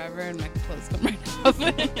stuff wherever, and my clothes come right off.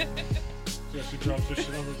 Yeah, she drops her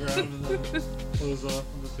shit on the ground and then close off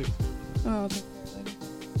and then takes Oh, I'll take care of it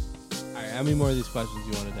later. Alright, how many more of these questions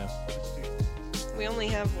you want to do? We only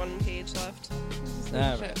have one page left. Just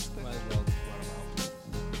Alright, shit, it's quick. might as well just run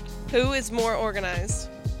them out. Who is more organized?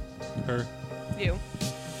 her. You.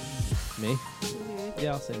 Me? Mhm.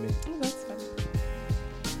 Yeah, I'll say me. Oh, that's funny.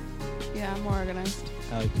 Yeah, I'm more organized.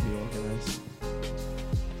 I like to be organized.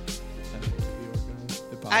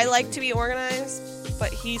 I like to be organized, but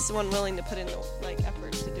he's the one willing to put in the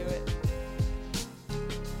effort to do it.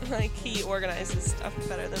 Like he organizes stuff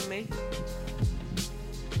better than me.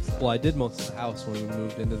 So- Well, I did most of the house when we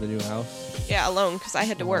moved into the new house. yeah, alone because I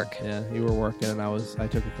had to work. Yeah, you were working, and I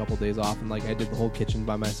took a couple days off, and I did the whole kitchen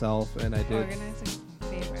by myself, and I did Organizing is my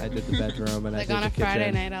favorite. I did the bedroom, and Like I on did a the kitchen.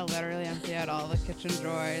 Friday night, I'll literally empty out all the kitchen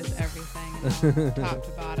drawers, everything, and I'll, top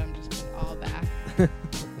to bottom, just put it all back.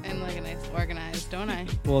 And like a nice organized, don't I?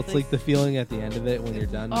 Well, it's like the feeling at the end of it when you're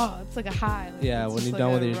done. Oh, it's like a high. Like, Yeah, it's when just you're like done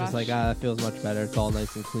a with it, you're just rush. like, that feels much better. It's all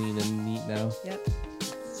nice and clean and neat now. Yep.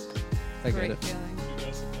 I get Great it. feeling. You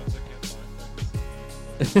know, sometimes I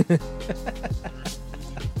can't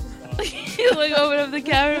find things. You like open up the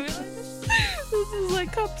cabinet and be like, this is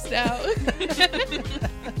like cups now.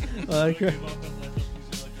 Well, I cr- Give up and end up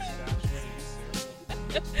using like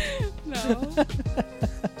a spatula and No.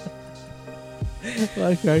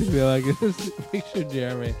 well, I cracks me up. I can just picture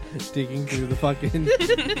Jeremy digging through the fucking.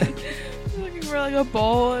 Looking for like a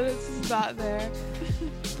bowl and it's just not there.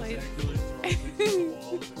 Like,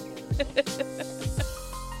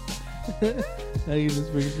 I can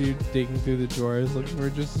just picture you digging through the drawers looking for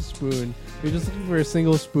just a spoon. You're just looking for a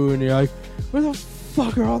single spoon. And you're like, where the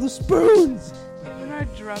fuck are all the spoons? when our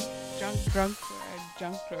junk drawer, our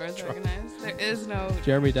junk drawer is organized, there is no.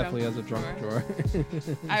 Jeremy junk definitely has a drunk drawer.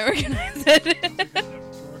 I organize it.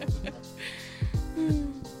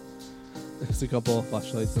 There's a couple of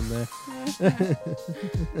flashlights in there.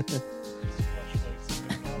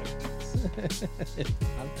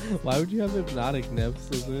 Why would you have hypnotic nips?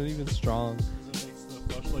 Those aren't even strong. It makes the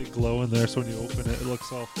flashlight glow in there, so when you open it, it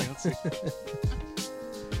looks all fancy.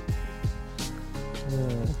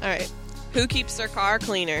 All right. Who keeps their car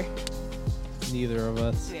cleaner? Neither of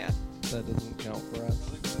us. Yeah. That doesn't count for us.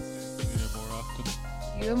 More often.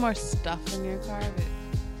 You have more stuff in your car, but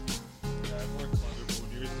Yeah, I have more clutter, but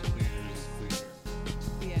when yours is clean, yours is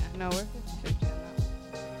cleaner. yeah, no, we're 50-50 on that one.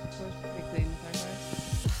 We're pretty clean with our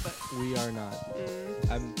cars. We are not.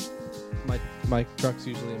 Mm. My truck's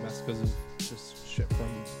usually a mess because of just shit from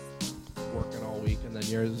working all week, and then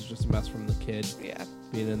yours is just a mess from the kid Yeah.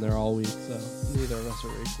 being in there all week. So neither of us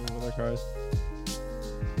are racing with our cars.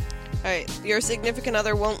 All right. Your significant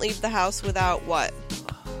other won't leave the house without what?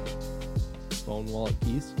 Phone, wallet,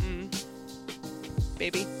 keys,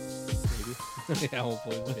 Baby. maybe. Yeah,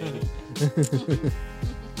 hopefully, maybe.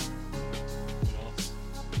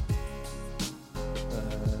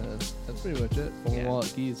 What else? That's pretty much it. Phone, Yeah.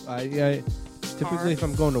 wallet, keys. I typically, if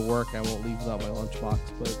I'm going to work, I won't leave without my lunchbox,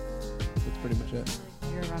 but that's pretty much it.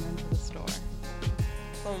 You're running to the store.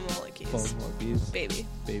 Phone, wallet, keys. Phone, wallet, keys, Baby.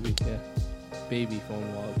 baby, yeah, baby,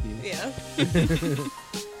 phone, wallet, keys. Yeah.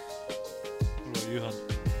 What about you, hon?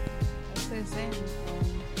 I'd say the same.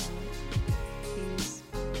 Phone, keys,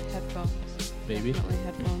 headphones. Baby. Definitely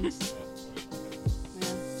headphones.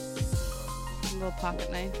 Yeah. A little pocket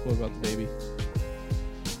knife. What about the baby?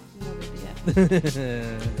 No big deal. No baby. No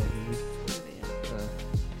big deal.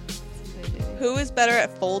 Someday, baby. Who is better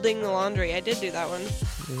at folding the laundry? I did do that one.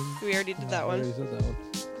 We already did that I one. already said that one.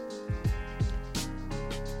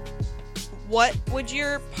 What would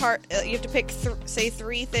your you have to pick say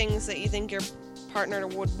 3 things that you think your partner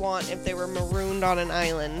would want if they were marooned on an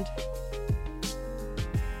island.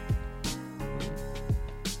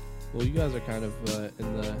 Well, you guys are kind of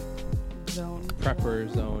in the Zone. prepper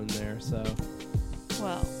zone there, so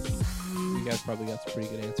Well, you guys probably got some pretty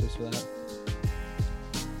good answers for that.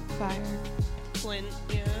 fire, Flint,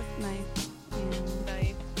 yeah, knife, and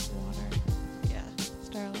knife, water, yeah.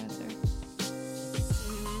 sterilizer.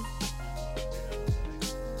 Mhm.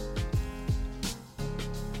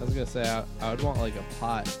 I was gonna say I would want like a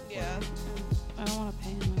pot. Yeah. I don't want to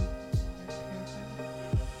pay him.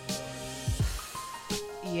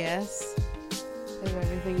 Yes. With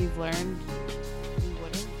everything you've learned, you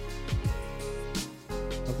wouldn't.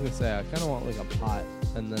 I was gonna say I kind of want like a pot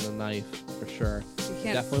and then a knife for sure. You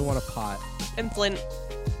can't. Definitely want a pot. And Flint.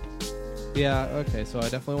 Yeah. Okay. So I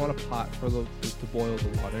definitely want a pot for to boil the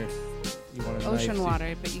water. You want a knife, Ocean so-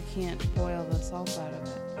 water, but you can't boil the salt out of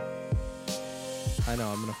it. I know.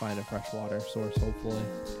 I'm gonna find a fresh water source hopefully.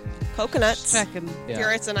 Coconuts. Checking. Yeah.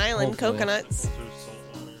 Here it's an island. Hopefully. Coconuts.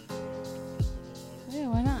 Yeah,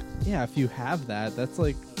 why not? Yeah. If you have that, that's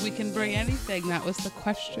like We can bring anything. That was the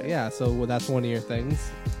question. yeah. So that's one of your things.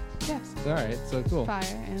 Yes. All right. So cool. Fire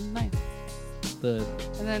and knife. The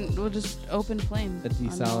And then we'll just open flame. a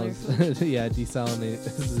on all your food. yeah,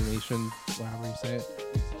 desalination, however you say it.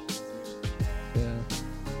 Yeah.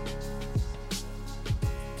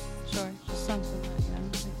 Sure. Just something that, you know.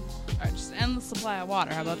 Alright, just endless supply of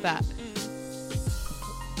water. How about that?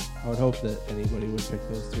 I would hope that anybody would pick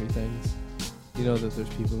those 3 things. You know that there's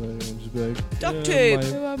people that are gonna just be like Duct "Yeah, tape." my-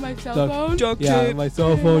 You want my cell Duct- phone? Duct yeah, tape. my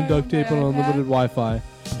cell phone, Yeah, duct tape, my and iPad. unlimited Wi-Fi.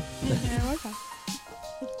 Yeah, Wi-Fi.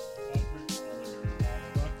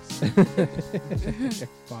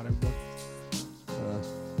 Potter book.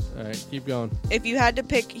 All right, keep going. If you had to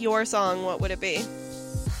pick your song, what would it be?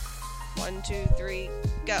 1, 2, 3,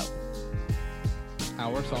 go.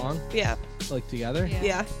 Our song, Yeah. like together. Yeah.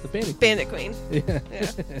 Yeah. The Bandit. Bandit Queen. Yeah.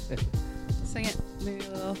 Yeah. Sing it. Maybe a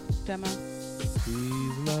little demo.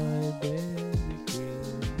 She's my bandit queen,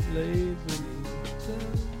 laid beneath the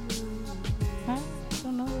moon. Huh? I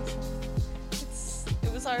don't know this song.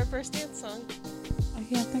 It was our first dance song. I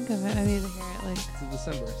can't think of it. I need to hear it. Like, It's the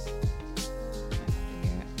Decemberists. I have to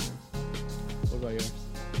hear it. What about yours?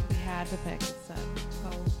 We had to pick. It's that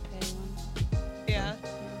Ho-Hey one. Yeah.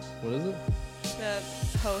 What is it? The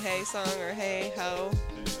Ho Hey song or Hey Ho.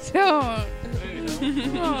 Don't.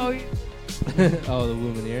 Oh, you- Oh, the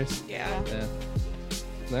Lumineers. Yeah. Yeah.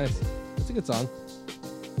 Nice. That's a good song.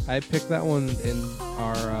 I picked that one in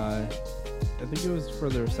our, I think it was for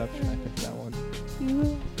the reception. I picked that one.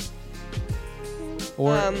 you-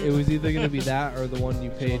 Or Um, it was either going to be that or the one you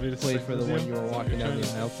Do you want me to played sing for the with one you? you were walking down the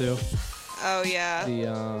aisle to. Oh yeah. The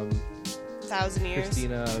 1,000 years.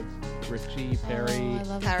 Christina Ricci Perry. Oh, I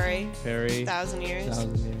love Perry. that Perry. 1,000 years.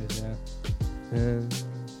 1,000 years, yeah.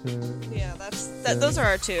 Yeah, those are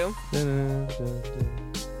our 2. All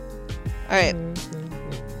right.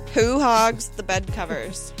 Who hogs the bed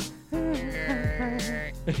covers? song.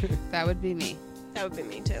 That would be me. That would be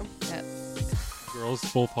me too. Girls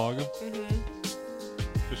both hog them. Mhm.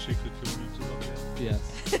 Does she cocoon into them? Yes.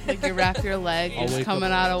 Like you wrap your leg, I'll it's wake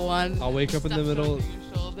coming out of one. I'll wake up in the stuff middle. under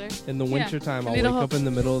your shoulder. In the Yeah. winter time, I'll I need wake a up in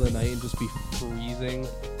the middle of the night and just be freezing,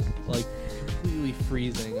 like completely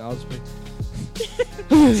freezing. I'll just be.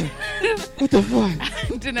 What the fuck?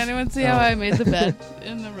 Did anyone see how I made the bed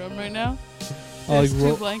in the room right now? I'll, There's like, two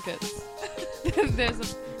roll- blankets.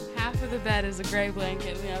 There's half of the bed is a gray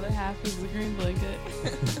blanket and the other half is a green blanket.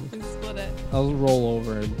 We split it. I'll roll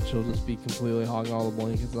over and she'll just be completely hogging all the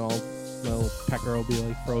blankets and all my little pecker will be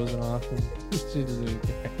like frozen off and she doesn't even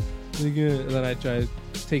care. Like, and then I try to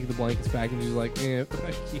take the blankets back and she's like,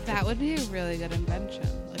 fuck you. That would be a really good invention,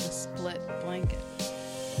 like a split blanket.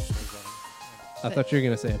 I thought you were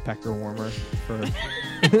going to say a pecker warmer for. That's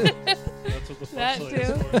what the That flashlight is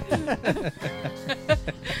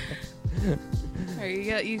for. Or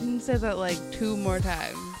you can say that like 2 more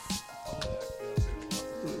times.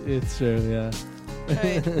 It's true, yeah.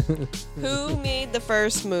 Alright. Who made the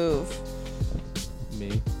first move?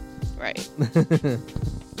 Me. Right.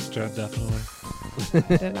 Jen, definitely. I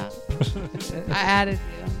did not. I added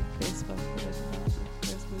you on Facebook, but I did not do the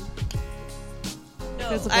first move. No,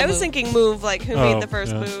 Physical I was move. thinking move, like who Oh, made the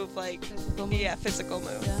first yeah. move, like Physical move. yeah, physical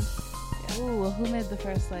move. Yeah. Ooh, well, who made the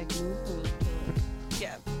first like move?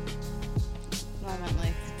 Yeah. No, I meant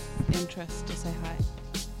like interest to say hi.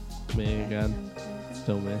 Me Okay, again. I'm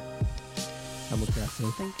Still me. I'm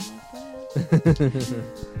aggressive. thinking of that.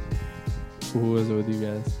 Who was it with you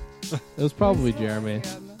guys? It was probably Jeremy.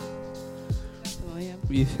 Definitely him.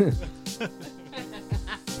 We,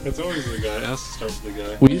 It's always the guy. It has to start with the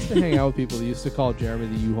guy. we used to hang out with people that used to call Jeremy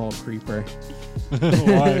the U-Haul creeper.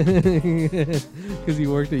 Why? Because he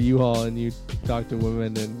worked at U-Haul and you talked to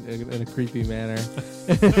women in a creepy manner.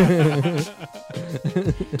 It's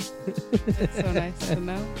so nice to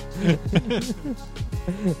know.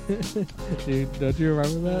 Dude, don't you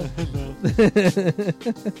remember that? No. That's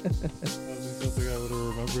something I would have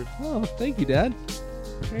remembered. Oh, thank you, Dad.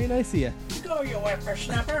 Very nice of you. Go, you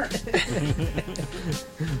whippersnapper.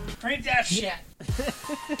 Drink that shit.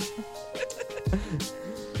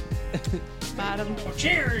 Bottom, Well,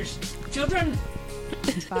 cheers, children.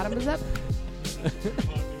 bottom is up.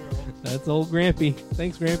 That's old Grampy.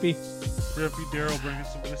 Thanks, Grampy. Griffy Daryl bringing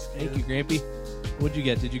some whiskey. Thank you, Grampy. What'd you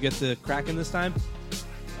get? Did you get the Kraken this time?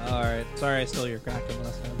 All right. Sorry I stole your Kraken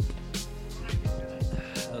last time.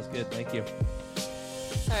 That was good. Thank you.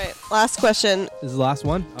 Alright, last question. This is the last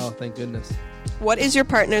one? Oh, thank goodness. What is your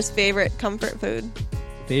partner's favorite comfort food?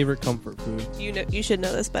 Favorite comfort food? You should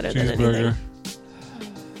know this better than Cheeseburger. anything.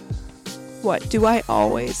 What do I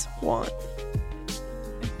always want? What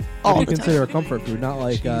All do you the consider time. a comfort food? Not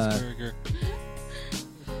like Cheeseburger.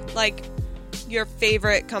 Like your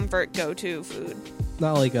favorite comfort go-to food.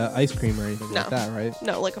 not like ice cream or anything No. like that, right?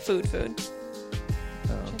 No, like a food.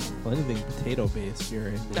 Well, anything potato based,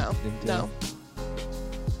 you're No, into. no.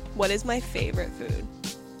 What is my favorite food?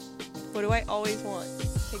 What do I always want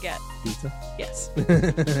to get? Pizza. Yes.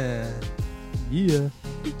 Yeah.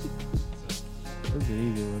 That's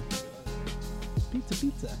an easy one.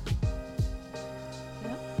 Pizza.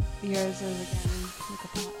 Yours is again like a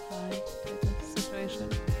pot pie type of situation.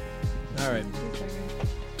 All right. Cheeseburger.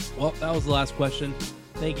 Well, that was the last question.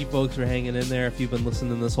 Thank you, folks, for hanging in there. If you've been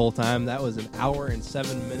listening this whole time, that was an hour and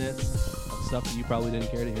 7 minutes of stuff that you probably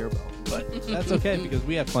didn't care to hear about. But that's okay because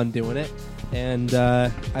we had fun doing it. And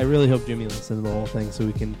I really hope Jimmy listened to the whole thing so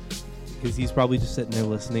we can, because he's probably just sitting there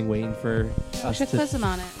listening, waiting for We us should to quiz him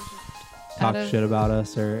on it. talk Out of- shit about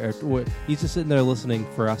us. Or he's just sitting there listening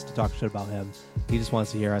for us to talk shit about him. He just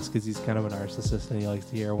wants to hear us because he's kind of a narcissist and he likes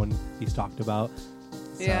to hear when he's talked about.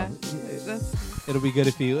 So, Yeah. That's, It'll be good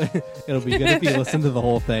if you listen to the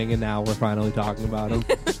whole thing, and now we're finally talking about him.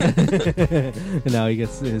 And now he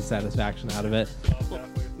gets his satisfaction out of it.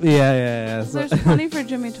 Yeah. So, there's plenty for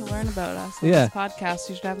Jimmy to learn about us on Yeah. this podcast.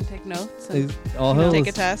 You should have him take notes and he'll Take a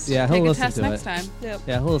listen- test. Yeah, he'll take a listen test to next it. time. Yep.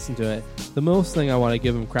 Yeah, he'll listen to it. The most thing I want to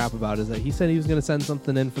give him crap about is that he said he was going to send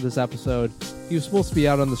something in for this episode. He was supposed to be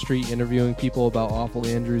out on the street interviewing people about Awful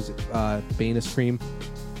Andrew's Banus cream,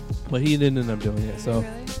 but he didn't end up doing it. So Really?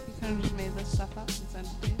 You could have just made this stuff up and sent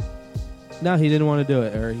it to you. no, he didn't want to do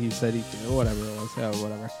it, or he said he or whatever it was. Yeah,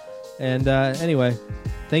 whatever. And anyway,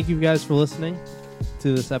 thank you guys for listening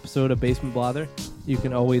to this episode of Basement Blather. You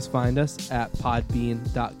can always find us at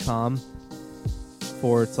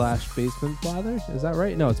podbean.com/Basement Blather. Is that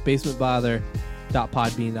right? No, it's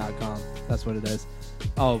basementblather.podbean.com. That's what it is.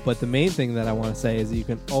 Oh, but the main thing that I want to say is that you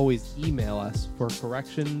can always email us for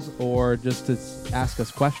corrections or just to ask us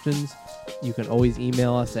questions. You can always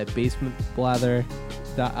email us at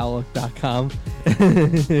basementblather.outlook.com.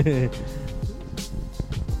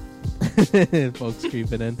 Folks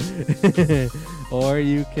creeping in. or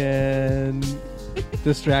you can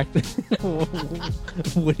distract.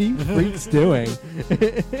 What are you freaks doing?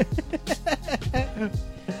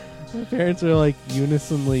 My parents are like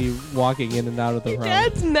unisonly walking in and out of the room.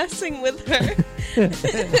 Dad's messing with her.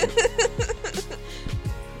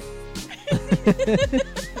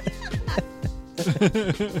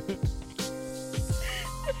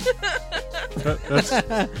 That's All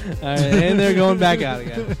right, and they're going back out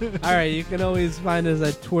again. All right, you can always find us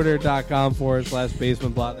at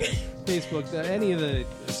twitter.com/basement blather. Facebook, any of the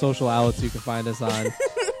social outlets you can find us on.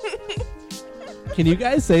 Can you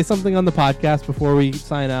guys say something on the podcast before we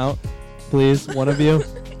sign out? Please, one of you.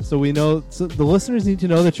 So we know, so the listeners need to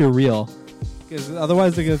know that you're real. Because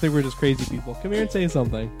otherwise they're going to think we're just crazy people. Come here and say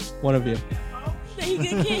something. One of you. They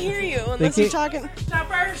can't hear you unless you're talking.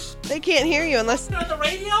 Snappers. They can't hear you unless. On the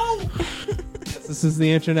radio. This is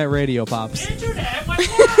the internet radio, Pops. Internet.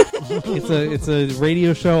 What's that? It's a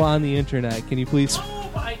radio show on the internet. Can you please...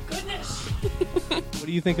 Oh my goodness. What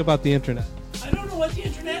do you think about the internet? I don't know what the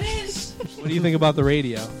internet is. What do you think about the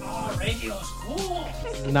radio? Oh, radio's cool.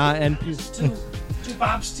 This is not To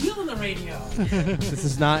Bob Steele on the radio. This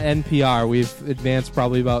is not NPR. We've advanced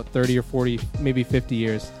probably about 30 or 40, maybe 50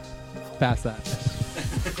 years past that.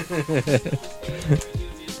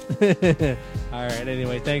 All right.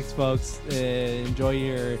 Anyway, thanks, folks. Enjoy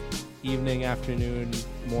your evening, afternoon,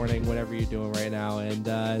 morning, whatever you're doing right now, and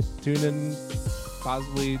tune in.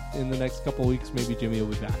 Possibly in the next couple weeks, maybe Jimmy will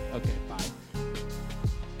be back. Okay, bye.